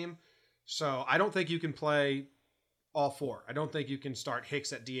this game. So I don't think you can play all 4. I don't think you can start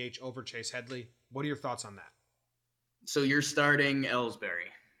Hicks at DH over Chase Headley. What are your thoughts on that? So you're starting Ellsbury.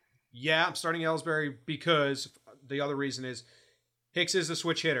 Yeah, I'm starting Ellsbury because the other reason is Hicks is a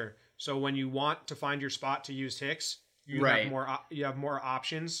switch hitter. So when you want to find your spot to use Hicks, you have more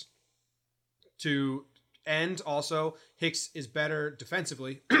options to. And also, Hicks is better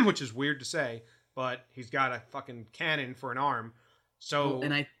defensively, which is weird to say, but he's got a fucking cannon for an arm. So,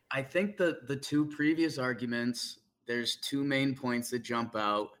 and I think the 2 previous arguments, there's 2 main points that jump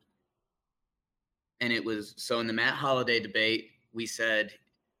out. And it was, so in the Matt Holliday debate, we said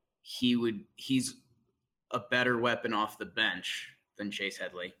he's a better weapon off the bench than Chase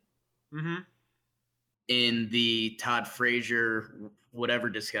Headley. Mm-hmm. In the Todd Frazier, whatever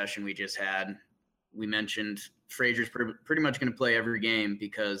discussion we just had, we mentioned Frazier's pretty much going to play every game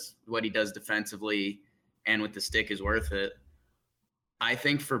because what he does defensively and with the stick is worth it. I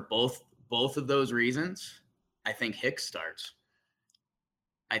think for both of those reasons, I think Hicks starts.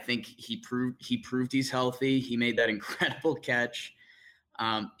 I think he proved he's healthy. He made that incredible catch.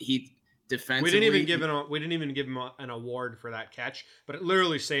 He defensively. We didn't even give him an award for that catch, but it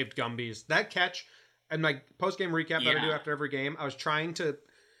literally saved Gumby's. That catch, and my post game recap that I do after every game, I was trying to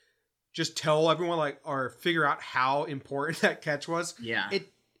just tell everyone or figure out how important that catch was. Yeah. It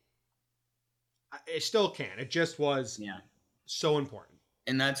still can. It just was so important.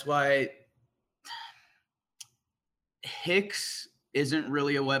 And that's why Hicks isn't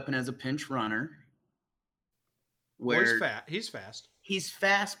really a weapon as a pinch runner. He's fast. He's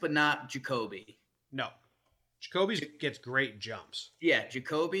fast, but not Jacoby. No. Jacoby gets great jumps. Yeah,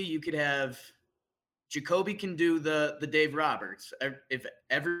 Jacoby can do the Dave Roberts. If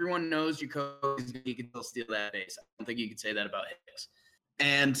everyone knows Jacoby, he can still steal that base. I don't think you could say that about Hicks.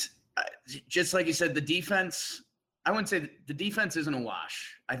 And just like you said, the defense, I wouldn't say the defense isn't a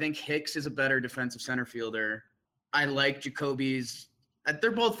wash. I think Hicks is a better defensive center fielder. I like Jacoby's.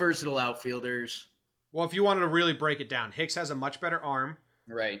 They're both versatile outfielders. Well, if you wanted to really break it down, Hicks has a much better arm.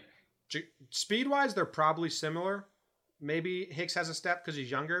 Right. Speed-wise, they're probably similar. Maybe Hicks has a step because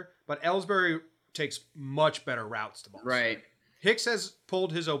he's younger, but Ellsbury takes much better routes to balls. Right. Hicks has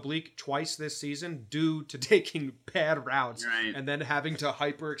pulled his oblique twice this season due to taking bad routes and then having to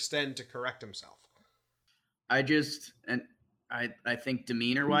hyperextend to correct himself. I think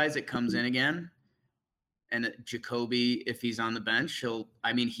demeanor-wise, it comes in again. And Jacoby, if he's on the bench,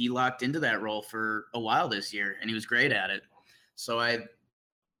 he locked into that role for a while this year, and he was great at it. So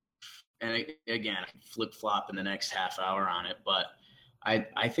and again, flip flop in the next half hour on it, but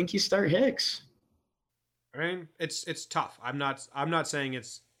I think you start Hicks. I mean, it's tough. I'm not saying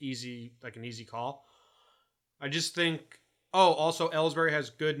it's easy, like an easy call. I just think. Oh, also Ellsbury has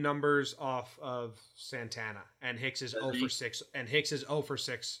good numbers off of Santana, and Hicks is 0 for 6, and Hicks is 0 for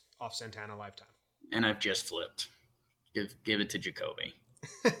 6 off Santana lifetime. And I've just flipped. Give it to Jacoby.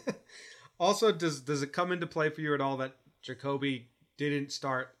 Also, does it come into play for you at all that Jacoby didn't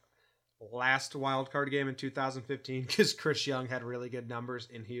start last wild card game in 2015 because Chris Young had really good numbers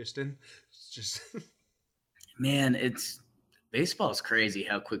in Houston? It's just man, baseball is crazy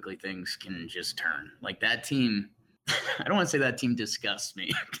how quickly things can just turn. Like that team. I don't want to say that team disgusts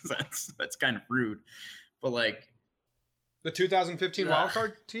me because that's kind of rude, but like the 2015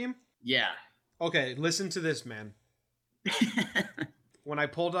 wildcard team. Yeah. Okay, listen to this, man. When I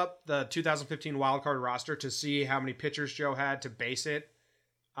pulled up the 2015 wildcard roster to see how many pitchers Joe had to base it,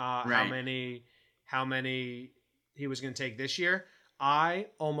 right. how many he was going to take this year, I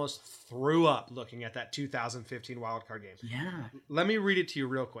almost threw up looking at that 2015 wildcard game. Yeah. Let me read it to you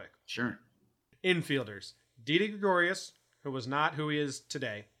real quick. Sure. Infielders. Didi Gregorius, who was not who he is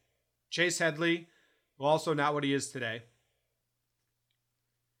today. Chase Headley, also not what he is today.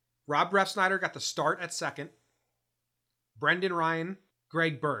 Rob Refsnyder got the start at second. Brendan Ryan,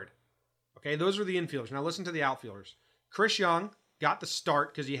 Greg Bird. Okay, those are the infielders. Now listen to the outfielders. Chris Young got the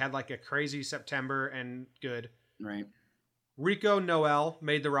start because he had like a crazy September and good. Right. Rico Noel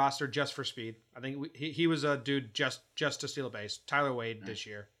made the roster just for speed. I think he was a dude just to steal a base. Tyler Wade this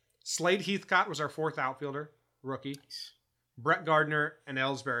year. Slade Heathcott was our fourth outfielder, rookie. Nice. Brett Gardner and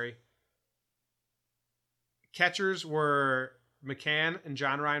Ellsbury. Catchers were McCann and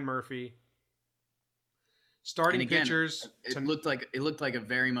John Ryan Murphy. Starting pitchers. It looked like a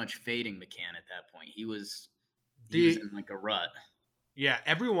very much fading McCann at that point. He was in like a rut. Yeah,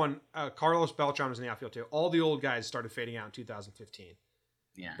 everyone. Carlos Beltran was in the outfield too. All the old guys started fading out in 2015.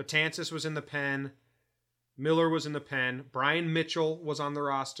 Yeah. Betances was in the pen. Miller was in the pen. Brian Mitchell was on the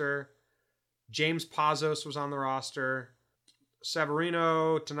roster. James Pazos was on the roster.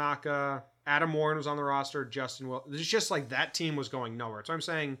 Severino, Tanaka, Adam Warren was on the roster. Justin Will. It's just like that team was going nowhere. So I'm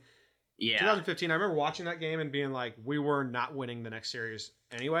saying, 2015. I remember watching that game and being like, we were not winning the next series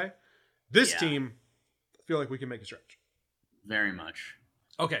anyway. This team, I feel like we can make a stretch. Very much.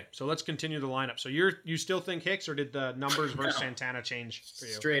 Okay, so let's continue the lineup. So you still think Hicks, or did the numbers versus Santana change for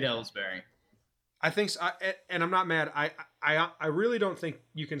you? Straight Ellsbury. I think, and I'm not mad. I really don't think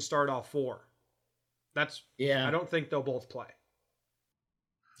you can start all four. I don't think they'll both play.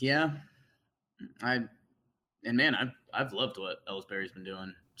 Yeah, I've loved what Ellsbury's been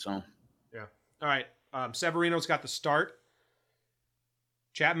doing. So yeah. All right. Severino's got the start.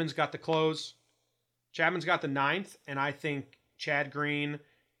 Chapman's got the close. Chapman's got the ninth, and I think Chad Green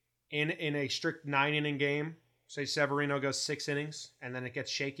in a strict 9-inning game. Say Severino goes 6 innings, and then it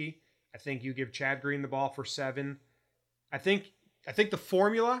gets shaky. I think you give Chad Green the ball for 7. I think the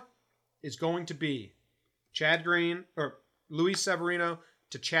formula is going to be Chad Green or Luis Severino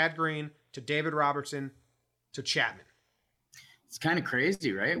to Chad Green to David Robertson to Chapman. It's kind of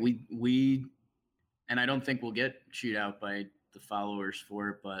crazy, right? We and I don't think we'll get chewed out by the followers for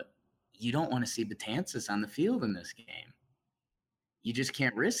it, but you don't want to see Betances on the field in this game. You just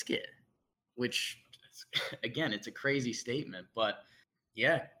can't risk it, which, again, it's a crazy statement, but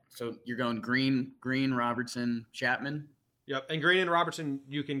yeah. So you're going Green, Robertson, Chapman? Yep, and Green and Robertson,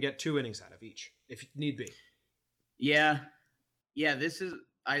 you can get 2 innings out of each, if need be. Yeah, this is,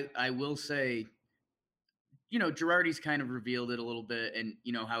 I will say, Girardi's kind of revealed it a little bit, and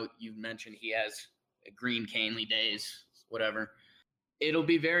how you mentioned he has Green Canely days, whatever. It'll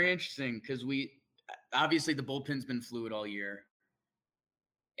be very interesting because obviously the bullpen's been fluid all year,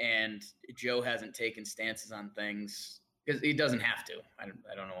 and Joe hasn't taken stances on things because he doesn't have to. I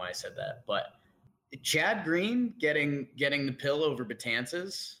don't know why I said that, but Chad Green getting the pill over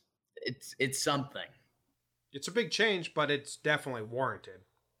Betances, it's something. It's a big change, but it's definitely warranted.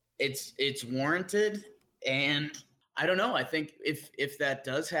 It's warranted, and I don't know. I think if that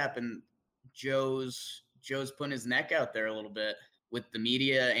does happen, Joe's putting his neck out there a little bit with the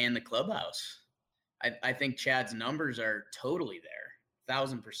media and the clubhouse. I think Chad's numbers are totally there,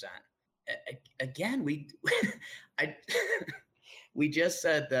 1,000%. Again, we just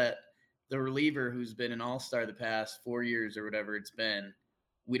said that the reliever who's been an all-star the past 4 years or whatever it's been,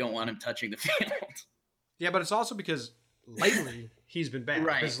 we don't want him touching the field. Yeah, but it's also because lately he's been bad.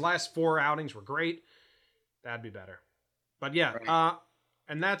 Right. His last 4 outings were great. That'd be better. But yeah, right.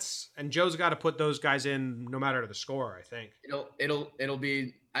 And Joe's got to put those guys in no matter the score, I think. It'll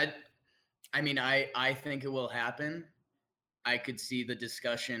be I think it will happen. I could see the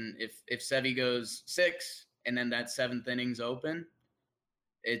discussion if Sevy goes 6 and then that 7th inning's open,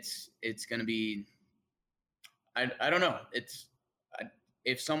 it's going to be I don't know.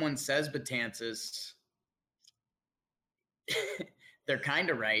 If someone says Betances, they're kind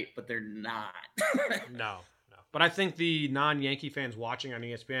of right, but they're not. No. But I think the non-Yankee fans watching on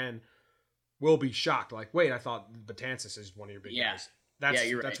ESPN will be shocked. Like, wait, I thought Betances is one of your big guys.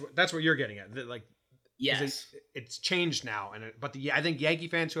 You're right. That's what you're getting at. Like, yes, it's changed now. I think Yankee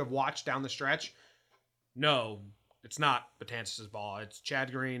fans who have watched down the stretch, no, it's not Betances' ball. It's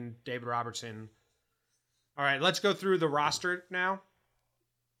Chad Green, David Robertson. All right, let's go through the roster now.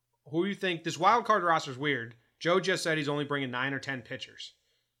 Who do you think? This wild card roster is weird. Joe just said he's only bringing 9 or 10 pitchers.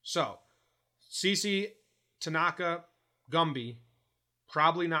 So, CC, Tanaka, Gumby,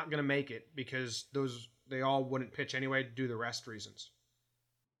 probably not going to make it because they all wouldn't pitch anyway due to rest reasons.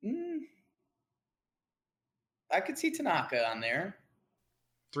 I could see Tanaka on there.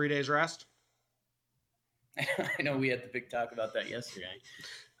 3 days rest. I know we had the big talk about that yesterday.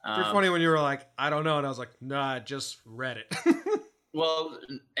 It's funny when you were like, I don't know. And I was like, nah, I just read it. Well,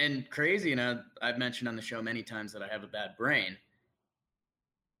 and crazy, I've mentioned on the show many times that I have a bad brain.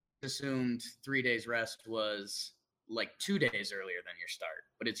 Assumed 3 days rest was like 2 days earlier than your start,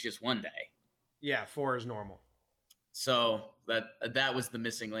 but it's just 1 day. Yeah, 4 is normal. So that was the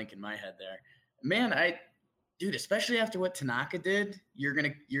missing link in my head there. Man, dude, especially after what Tanaka did, you're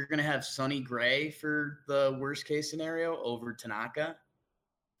gonna have Sonny Gray for the worst case scenario over Tanaka.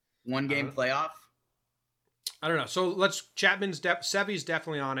 1 game playoff. I don't know. So Sevy's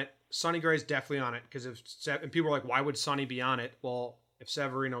definitely on it. Sonny Gray's definitely on it because and people are like, why would Sonny be on it? Well, if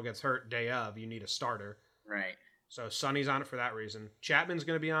Severino gets hurt day of, you need a starter. Right. So Sonny's on it for that reason. Chapman's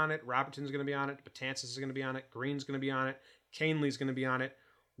going to be on it. Robertson's going to be on it. Betances is going to be on it. Green's going to be on it. Canley's going to be on it.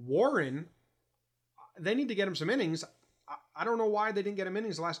 Warren, they need to get him some innings. I don't know why they didn't get him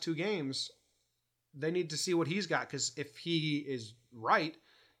innings the last 2 games. They need to see what he's got because if he is right,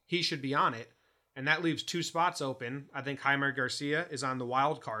 he should be on it. And that leaves 2 spots open. I think Jaime Garcia is on the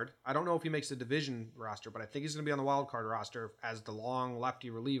wild card. I don't know if he makes the division roster, but I think he's going to be on the wild card roster as the long lefty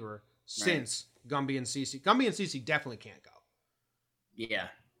reliever since Gumby and CC. Gumby and CC definitely can't go. Yeah.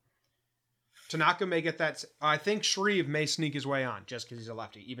 Tanaka may get that. I think Shreve may sneak his way on just because he's a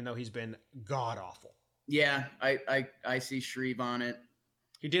lefty, even though he's been god-awful. Yeah, I see Shreve on it.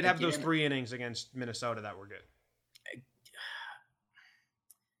 He did have those 3 innings against Minnesota that were good.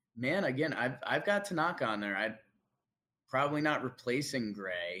 Man, again, I've got Tanaka on there. I'm probably not replacing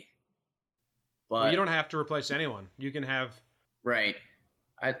Gray, but you don't have to replace anyone. You can have right.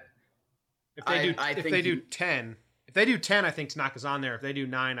 If they do 10, I think Tanaka's on there. If they do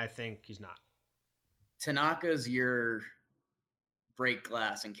 9, I think he's not. Tanaka's your break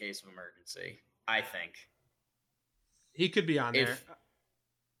glass in case of emergency. I think he could be on there.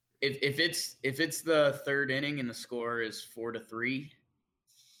 If it's the 3rd inning and the score is 4-3.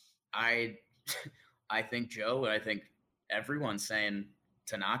 I think Joe, I think everyone's saying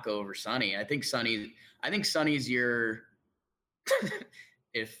Tanaka over Sonny. I think Sonny's your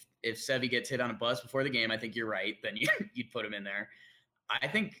if Sevy gets hit on a bus before the game, I think you're right. Then you'd put him in there. I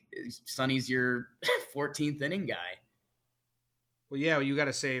think Sonny's your 14th inning guy. Well, yeah, you got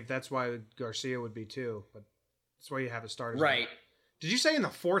to save. That's why Garcia would be too. But that's why you have a starter. Right. Did you say in the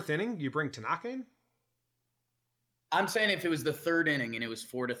 4th inning you bring Tanaka in? I'm saying if it was the 3rd inning and it was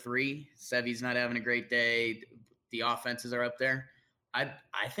 4-3, Sevy's not having a great day, the offenses are up there, I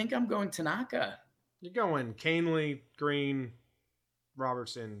think I'm going Tanaka. You're going Canley, Green,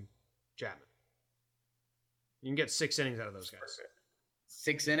 Robertson, Chapman. You can get 6 innings out of those guys.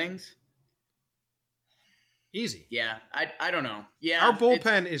 6 innings? Easy. Yeah, I don't know. Yeah, our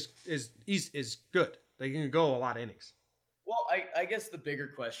bullpen is good. They can go a lot of innings. Well, I guess the bigger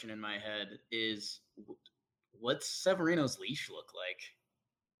question in my head is, what's Severino's leash look like?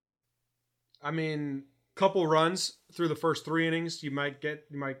 I mean, couple runs through the first 3 innings, you might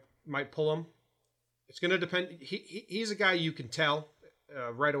pull him. It's going to depend. He's a guy you can tell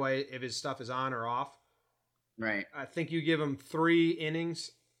right away if his stuff is on or off. Right. I think you give him 3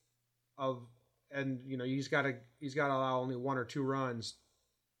 innings and he's got to allow only 1 or 2 runs.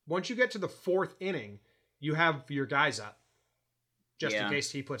 Once you get to the 4th inning, you have your guys up just in case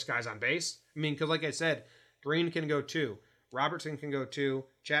he puts guys on base. I mean, because like I said, Green can go 2. Robertson can go 2.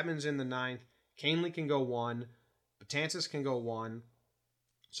 Chapman's in the 9th. Canley can go 1. Betances can go 1.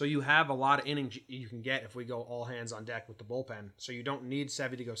 So you have a lot of innings you can get if we go all hands on deck with the bullpen. So you don't need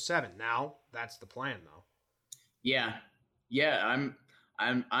Sevy to go 7. Now, that's the plan, though. Yeah.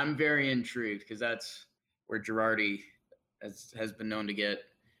 I'm very intrigued because that's where Girardi has been known to get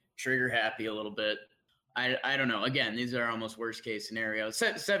trigger happy a little bit. I don't know. Again, these are almost worst case scenarios.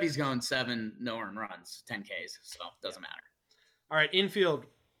 Sevy's going 7 no earned runs, 10 Ks, so it doesn't matter. All right, infield.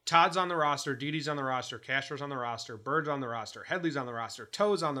 Todd's on the roster. Didi's on the roster. Castro's on the roster. Bird's on the roster. Headley's on the roster.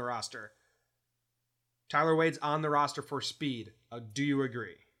 Toe's on the roster. Tyler Wade's on the roster for speed. Do you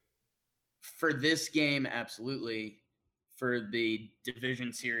agree? For this game, absolutely. For the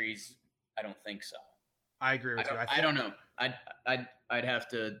division series, I don't think so. I agree with you. I don't know. I'd have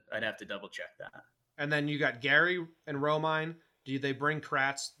to double check that. And then you got Gary and Romine. Do they bring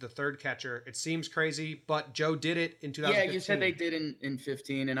Kratz, the third catcher? It seems crazy, but Joe did it in 2015. Yeah, you said they did in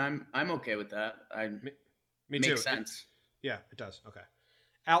 15, and I'm okay with that. Me too. Makes sense. Yeah, it does. Okay.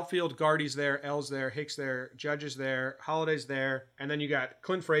 Outfield, Guardy's there, L's there, Hicks there, Judge is there, Holiday's there, and then you got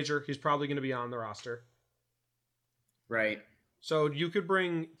Clint Frazier. He's probably going to be on the roster. Right. So you could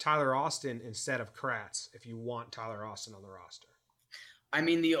bring Tyler Austin instead of Kratz if you want Tyler Austin on the roster. I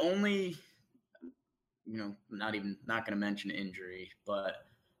mean, the only, not going to mention injury, but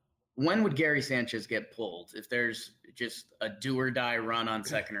when would Gary Sanchez get pulled? If there's just a do or die run on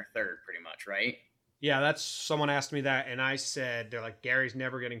second or third, pretty much, right? Yeah, someone asked me that, and I said, they're like, Gary's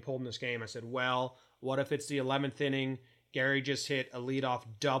never getting pulled in this game. I said, well, what if it's the 11th inning? Gary just hit a leadoff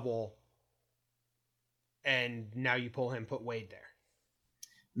double, and now you pull him, put Wade there.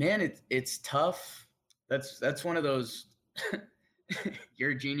 Man, it's tough. That's one of those, you're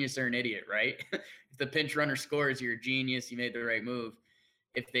a genius or an idiot, right? If the pinch runner scores, you're a genius, you made the right move.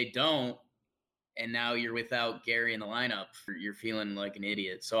 If they don't, and now you're without Gary in the lineup, you're feeling like an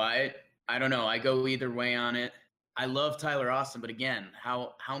idiot. So I don't know. I go either way on it. I love Tyler Austin, but again,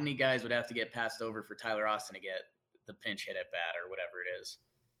 how many guys would have to get passed over for Tyler Austin to get the pinch hit at bat or whatever it is?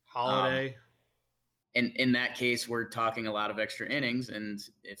 Holiday. And in that case, we're talking a lot of extra innings, and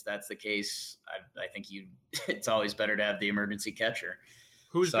if that's the case, I think it's always better to have the emergency catcher.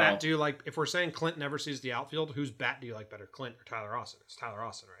 Whose bat do you like? If we're saying Clint never sees the outfield, whose bat do you like better, Clint or Tyler Austin? It's Tyler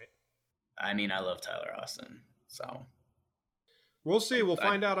Austin, right? I mean, I love Tyler Austin, so. We'll see. We'll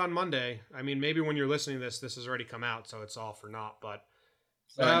find out on Monday. I mean, maybe when you're listening to this has already come out, so it's all for naught. But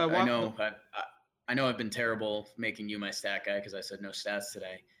I know I've been terrible making you my stat guy because I said no stats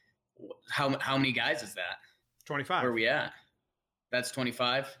today. How many guys is that? 25. Where are we at? That's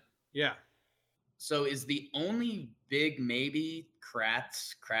 25? Yeah. So is the only big maybe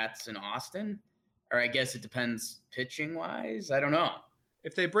Kratz and Austin? Or I guess it depends pitching-wise? I don't know.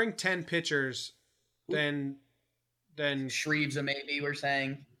 If they bring 10 pitchers, then Shreve's a maybe, we're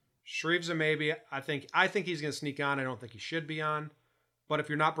saying. Shreve's a maybe. I think he's going to sneak on. I don't think he should be on. But if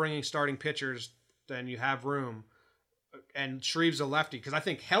you're not bringing starting pitchers, then you have room. And Shreve's a lefty because I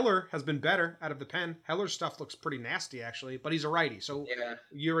think Heller has been better out of the pen. Heller's stuff looks pretty nasty, actually, but he's a righty. So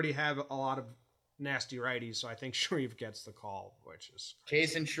You already have a lot of nasty righties. So I think Shreve gets the call, which is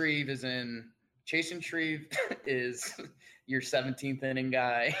Chasen Shreve is your 17th inning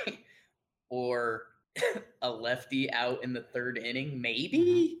guy or a lefty out in the third inning,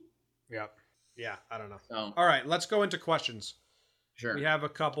 maybe? Yep. Yeah, I don't know. So, all right, let's go into questions. Sure. We have a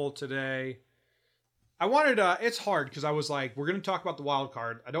couple today. I wanted it's hard because I was like, we're going to talk about the wild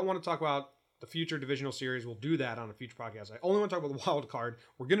card. I don't want to talk about the future divisional series. We'll do that on a future podcast. I only want to talk about the wild card.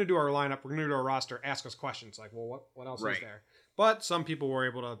 We're going to do our lineup. We're going to do our roster. Ask us questions like, well, what else is there? But some people were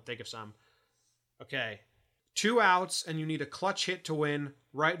able to think of some. Okay. 2 outs and you need a clutch hit to win.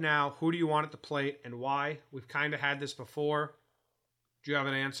 Right now, who do you want at the plate and why? We've kind of had this before. Do you have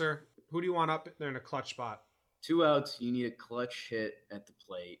an answer? Who do you want up there in a clutch spot? 2 outs, you need a clutch hit at the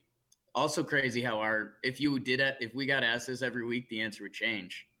plate. Also crazy how if we got asked this every week, the answer would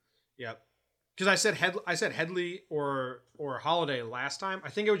change. Yep. Because I said Headley or Holiday last time. I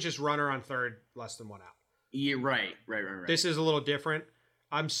think it was just runner on third, less than 1 out. Yeah, right. This is a little different.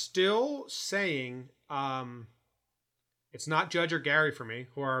 I'm still saying it's not Judge or Gary for me,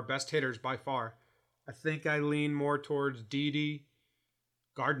 who are our best hitters by far. I think I lean more towards Didi,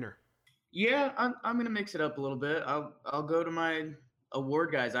 Gardner. Yeah, I'm gonna mix it up a little bit. I'll go to my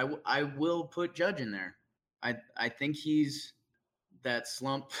award guys. I will put Judge in there. I think that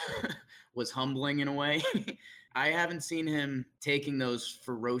slump was humbling in a way. I haven't seen him taking those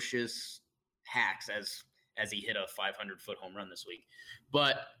ferocious hacks as he hit a 500-foot home run this week.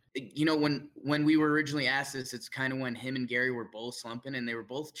 But when we were originally asked this, it's kind of when him and Gary were both slumping, and they were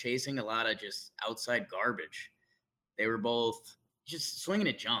both chasing a lot of just outside garbage. They were both just swinging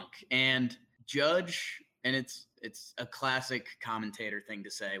at junk. And Judge, and it's a classic commentator thing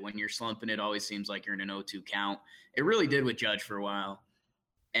to say, when you're slumping, it always seems like you're in an 0-2 count. It really did with Judge for a while.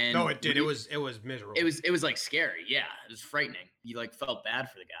 And no, it did. It was miserable. It was like scary. Yeah, it was frightening. You like felt bad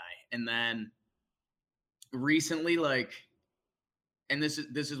for the guy. And then recently, and this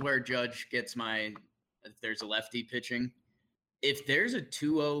is where Judge gets my if there's a lefty pitching. If there's a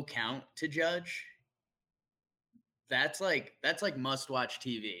 2-0 count to Judge, that's like must-watch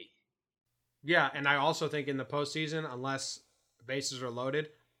TV. Yeah, and I also think in the postseason, unless bases are loaded,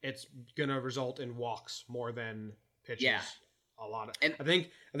 it's gonna result in walks more than pitches. Yeah. A lot of. And I think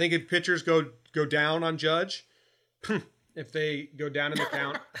if pitchers go down on Judge, if they go down in the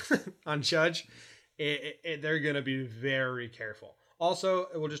count on Judge, they're gonna be very careful. Also,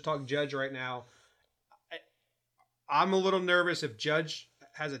 we'll just talk Judge right now. I'm a little nervous if Judge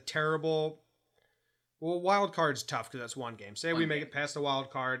has a terrible. Well, wild card's tough because that's one game. Say we make it past the wild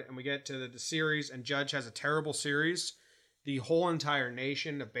card and we get to the series and Judge has a terrible series, the whole entire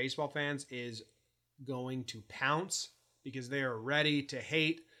nation of baseball fans is going to pounce because they are ready to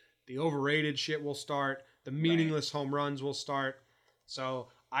hate. The overrated shit will start. The meaningless home runs will start. So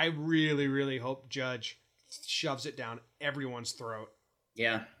I really, really hope Judge shoves it down everyone's throat.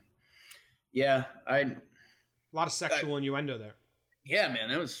 Yeah. A lot of sexual innuendo there. Yeah,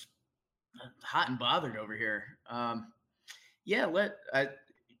 man, it was hot and bothered over here.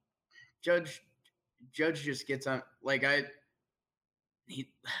 Judge just gets on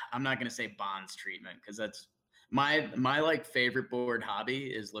I'm not gonna say Bonds treatment because that's my like favorite bored hobby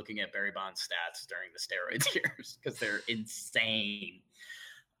is looking at Barry Bonds stats during the steroids years because they're insane.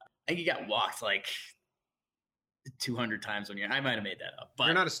 I think he got walked like 200 times one year. I might have made that up, but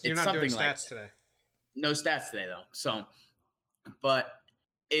you're not doing stats like today. No stats today though. So, but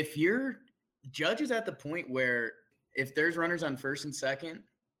if your Judge is at the point where if there's runners on first and second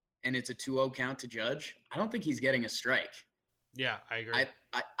and it's a 2-0 count to Judge, I don't think he's getting a strike. Yeah, I agree.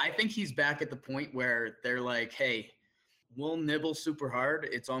 I think he's back at the point where they're like, hey, we'll nibble super hard.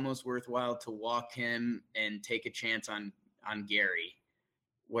 It's almost worthwhile to walk him and take a chance on Gary.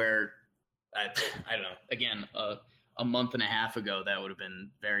 Where, I don't know, again, a month and a half ago, that would have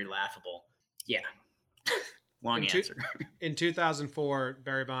been very laughable. Yeah. Long answer. In 2004,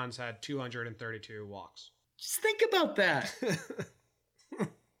 Barry Bonds had 232 walks. Just think about that.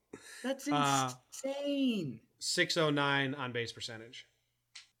 That's insane. 609 on base percentage.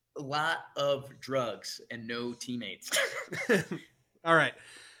 A lot of drugs and no teammates. All right.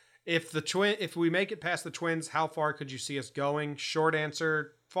 If we make it past the Twins, how far could you see us going? Short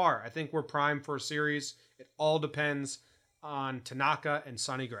answer, far. I think we're primed for a series. It all depends on Tanaka and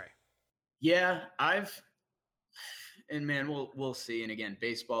Sonny Gray. Yeah, and man, we'll see. And again,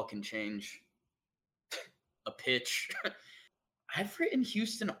 baseball can change a pitch. I've written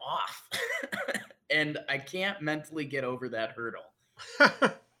Houston off, and I can't mentally get over that hurdle.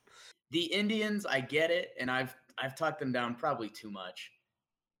 The Indians, I get it, and I've talked them down probably too much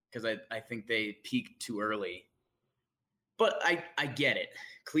because I think they peaked too early. But I get it.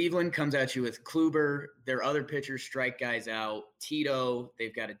 Cleveland comes at you with Kluber. Their other pitchers strike guys out. Tito,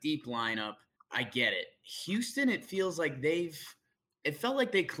 they've got a deep lineup. I get it. Houston, it feels like it felt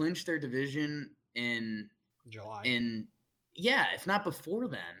like they clinched their division in July. If not before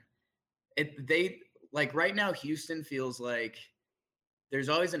then. They right now, Houston feels like there's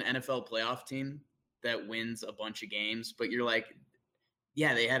always an NFL playoff team that wins a bunch of games, but you're like,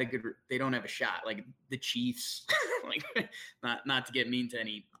 yeah, they don't have a shot. Like the Chiefs, not to get mean to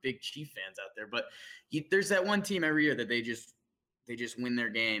any big Chief fans out there, but there's that one team every year that they just win their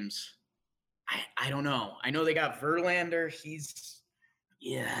games. I don't know. I know they got Verlander.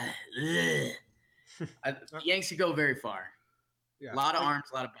 The Yanks could go very far. Yeah. A lot of arms,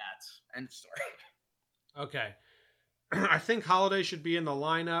 a lot of bats. End of story. Okay. I think Holiday should be in the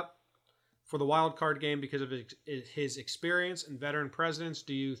lineup for the wild card game because of his experience and veteran presence.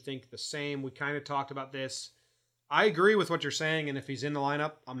 Do you think the same? We kind of talked about this. I agree with what you're saying, and if he's in the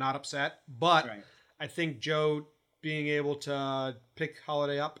lineup, I'm not upset. But right. I think Joe being able to pick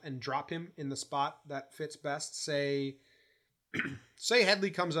Holiday up and drop him in the spot that fits best. Say Headley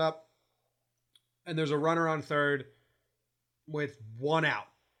comes up and there's a runner on third with one out.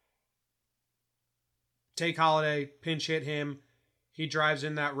 Take Holiday, pinch hit him. He drives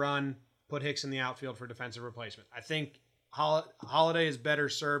in that run, put Hicks in the outfield for defensive replacement. I think Holiday is better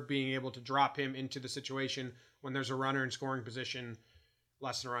served being able to drop him into the situation when there's a runner in scoring position,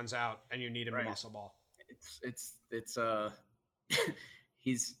 Lester runs out, and you need him to muscle ball. It's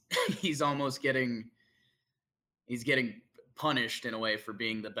he's almost getting punished in a way for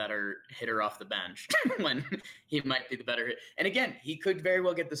being the better hitter off the bench when he might be the better hit. And again, he could very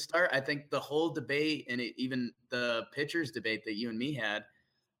well get the start. I think the whole debate and even the pitchers debate that you and me had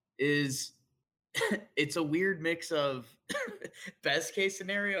is it's a weird mix of best case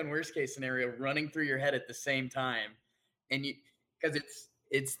scenario and worst case scenario running through your head at the same time. And because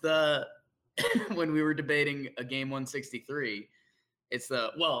it's the when we were debating a game 163, It's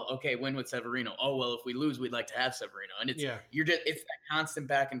win with Severino. Oh, well, if we lose, we'd like to have Severino. And it's that constant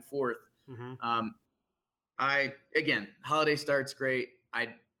back and forth. Mm-hmm. Holiday starts great.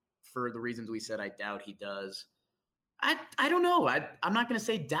 For the reasons we said, I doubt he does. I don't know. I'm not going to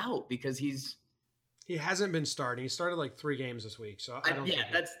say doubt because he hasn't been starting. He started like 3 games this week, so I don't. Yeah,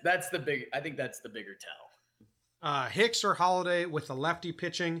 that's the big. I think that's the bigger tell. Hicks or Holiday with the lefty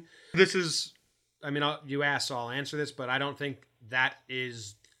pitching. This is, I mean, you asked, so I'll answer this, but I don't think that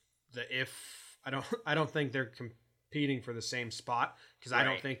is the if. I don't think they're competing for the same spot because I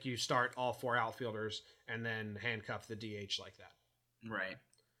don't think you start all 4 outfielders and then handcuff the DH like that. Right.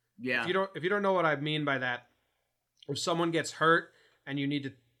 Yeah. If you don't know what I mean by that, if someone gets hurt and you need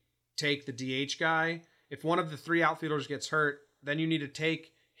to take the DH guy, if one of the 3 outfielders gets hurt, then you need to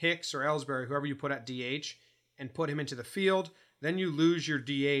take Hicks or Ellsbury, whoever you put at DH, and put him into the field. Then you lose your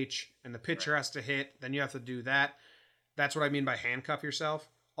DH and the pitcher has to hit. Then you have to do that. That's what I mean by handcuff yourself.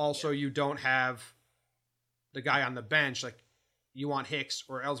 Also, you don't have the guy on the bench. Like, you want Hicks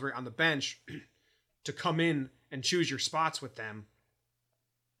or Ellsbury on the bench to come in and choose your spots with them.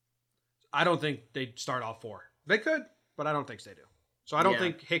 I don't think they'd start all 4. They could, but I don't think they do. So I don't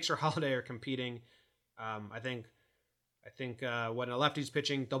think Hicks or Holiday are competing. I think when a lefty's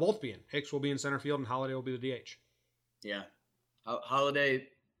pitching, they'll both be in. Hicks will be in center field and Holiday will be the DH. Yeah. Holiday,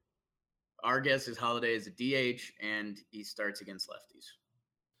 our guess is Holiday is a DH and he starts against lefties.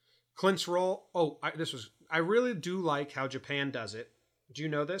 Clint's role. I really do like how Japan does it. Do you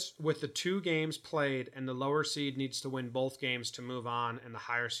know this? With the 2 games played and the lower seed needs to win both games to move on and the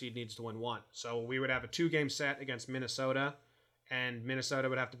higher seed needs to win 1. So we would have a 2-game set against Minnesota and Minnesota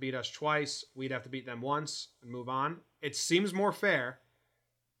would have to beat us twice. We'd have to beat them once and move on. It seems more fair.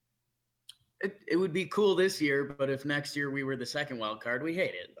 It would be cool this year, but if next year we were the second wild card, we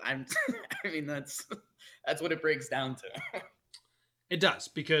hate it. I mean, that's what it breaks down to. It does,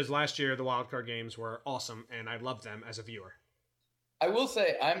 because last year the wild card games were awesome and I loved them as a viewer. I will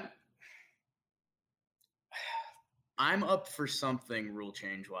say I'm up for something rule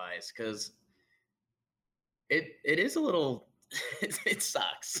change wise because it is a little it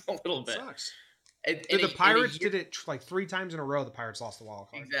sucks a little bit. It sucks. The Pirates did it like 3 times in a row. The Pirates lost the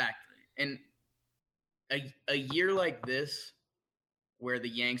wild card. Exactly, and a year like this, where the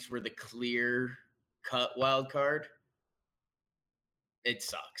Yanks were the clear cut wild card, it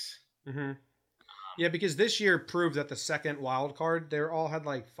sucks. Mm-hmm. Yeah, because this year proved that the second wild card, they all had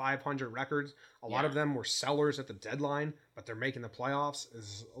like 500 records. A lot of them were sellers at the deadline, but they're making the playoffs.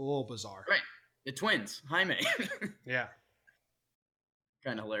 Is a little bizarre. Right. The Twins, Jaime. Yeah.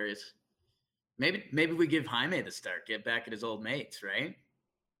 Kind of hilarious. Maybe we give Jaime the start, get back at his old mates, right?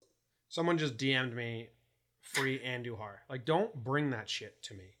 Someone just DM'd me free Andujar. Like, don't bring that shit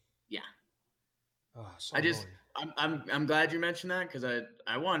to me. Yeah. Oh, so annoying. I'm glad you mentioned that because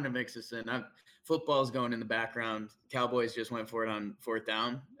I wanted to mix this in. Football's going in the background. Cowboys just went for it on 4th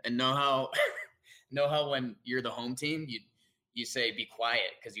down. And know how when you're the home team, you say be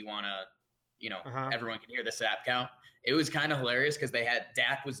quiet because you want to, everyone can hear the sap count. It was kind of hilarious because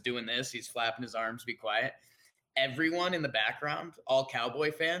Dak was doing this. He's flapping his arms, be quiet. Everyone in the background, all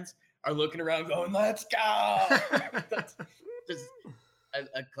Cowboy fans, are looking around going, let's go. That's just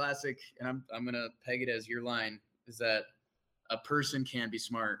a classic. And I'm going to peg it as your line is that a person can be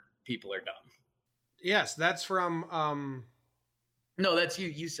smart. People are dumb. Yes, that's from... No, that's you.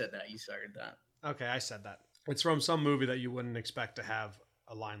 You said that. You started that. Okay, I said that. It's from some movie that you wouldn't expect to have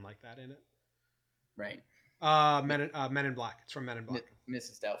a line like that in it. Right. Men in Black. It's from Men in Black.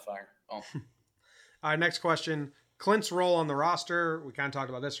 Mrs. Doubtfire. Oh. All right, next question. Clint's role on the roster. We kind of talked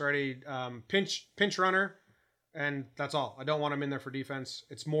about this already. Pinch runner, and that's all. I don't want him in there for defense.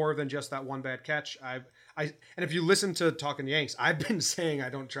 It's more than just that one bad catch. And if you listen to Talking Yanks, I've been saying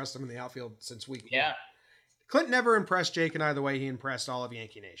I don't trust him in the outfield since week 1. Clint never impressed Jake and I the way he impressed all of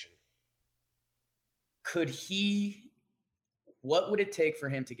Yankee Nation. What would it take for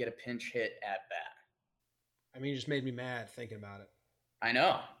him to get a pinch hit at bat? I mean, you just made me mad thinking about it. I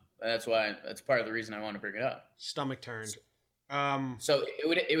know. That's part of the reson I want to bring it up. Stomach turned. So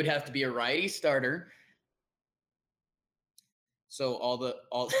it would have to be a righty starter. So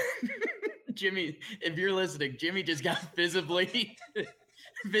all Jimmy, if you're listening, Jimmy just got visibly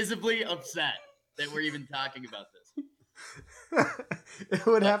upset that we're even talking about this. It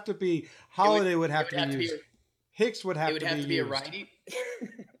would have to be Holiday would have to be used. Hicks would have to be used. It would have to be a righty.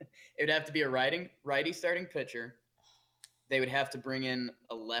 It would have to be a righty starting pitcher. They would have to bring in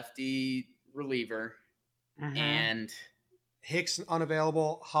a lefty reliever, and Hicks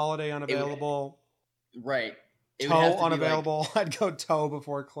unavailable, Holiday unavailable. Right. Toe unavailable. I'd go Toe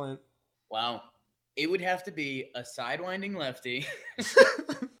before Clint. Wow. It would have to be a sidewinding lefty,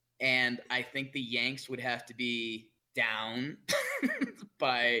 and I think the Yanks would have to be down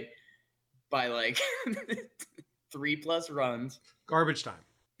by like 3+ runs. Garbage time.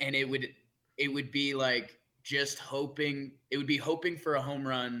 And it would be like just hoping. It would be hoping for a home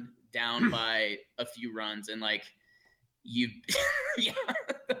run down by a few runs, and like you, yeah,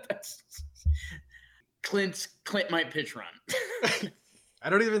 that's Clint might pitch run. I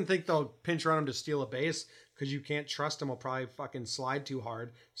don't even think they'll pinch run him to steal a base because you can't trust him. He'll probably fucking slide too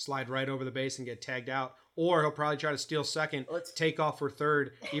hard, slide right over the base and get tagged out. Or he'll probably try to steal second, take off for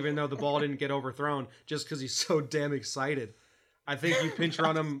third, even though the ball didn't get overthrown, just because he's so damn excited. I think you pinch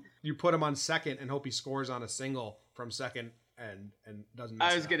run him, you put him on second and hope he scores on a single from second and doesn't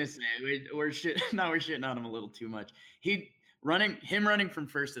miss. I was gonna say we're shitting on him a little too much. Him running from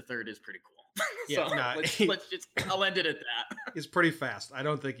first to third is pretty cool. Yeah, so I'll end it at that. He's pretty fast. I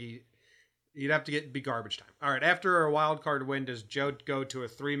don't think he'd have to be garbage time. All right, after a wild card win, does Joe go to a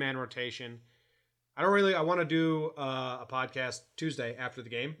 3-man rotation? I want to do a podcast Tuesday after the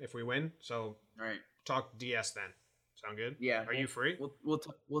game if we win. So all right, talk DS then. Sound good? Yeah. Are you free?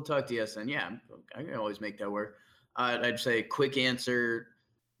 We'll talk DS then. Yeah, I can always make that work. I'd say quick answer,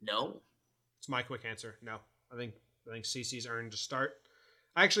 no. It's my quick answer. No. I think CC's earned to start.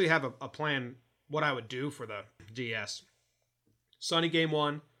 I actually have a plan what I would do for the DS. Sonny game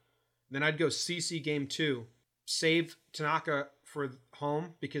 1, then I'd go CC game 2, save Tanaka for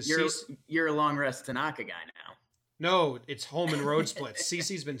home because you're a long rest Tanaka guy now. No, it's home and road splits.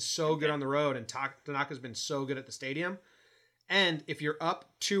 CC's been so good on the road and Tanaka's been so good at the stadium. And if you're up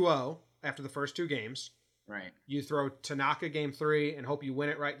 2-0 after the first 2 games, right, you throw Tanaka game 3 and hope you win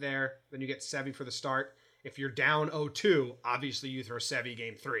it right there. Then you get Sevy for the start. If you're down 0-2, obviously you throw Sevy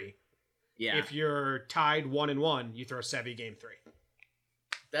game 3. Yeah. If you're tied 1-1, you throw Sevy game 3.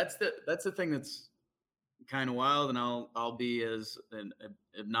 That's the thing that's kind of wild, and I'll be as an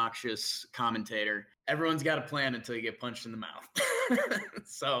obnoxious commentator. Everyone's got a plan until you get punched in the mouth.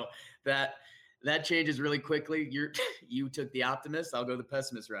 So that changes really quickly. You took the optimist. I'll go the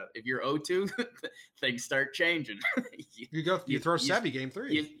pessimist route. If you're 0-2, things start changing. you throw Sevy game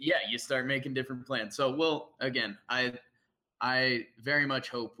 3. You start making different plans. So I very much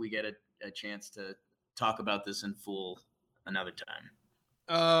hope we get a chance to talk about this in full another time.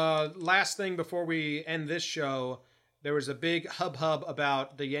 Last thing before we end this show, there was a big hub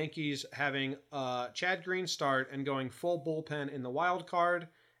about the Yankees having Chad Green start and going full bullpen in the wild card,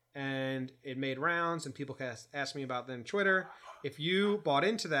 and it made rounds, and people asked me about that on Twitter. If you bought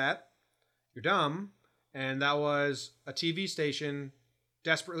into that, you're dumb, and that was a TV station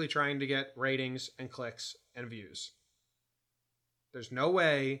desperately trying to get ratings and clicks and views. There's no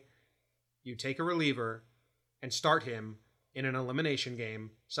way you take a reliever and start him in an elimination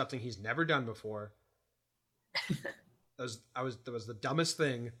game, something he's never done before. That was the dumbest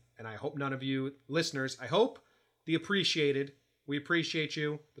thing, and I hope none of you listeners, I hope the appreciated, we appreciate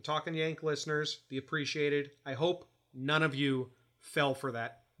you, the Talking Yank listeners, the appreciated, I hope none of you fell for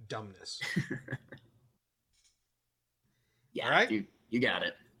that dumbness. Yeah, all right? You got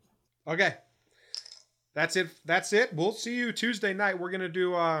it. Okay. That's it. We'll see you Tuesday night. We're going to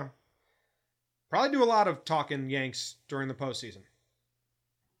do probably do a lot of Talking Yanks during the postseason.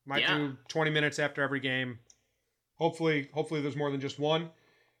 Might do 20 minutes after every game. Hopefully there's more than just one.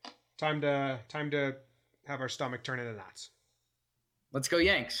 Time to have our stomach turn into knots. Let's go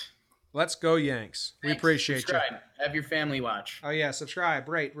Yanks. Let's go Yanks. Thanks. We appreciate Subscribe. you. Have your family watch. Oh yeah, subscribe,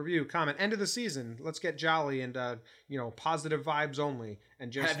 rate, review, comment. End of the season. Let's get jolly and positive vibes only.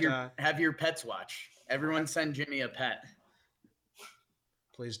 And just have your pets watch. Everyone send Jimmy a pet.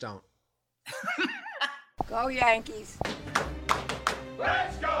 Please don't. Go Yankees.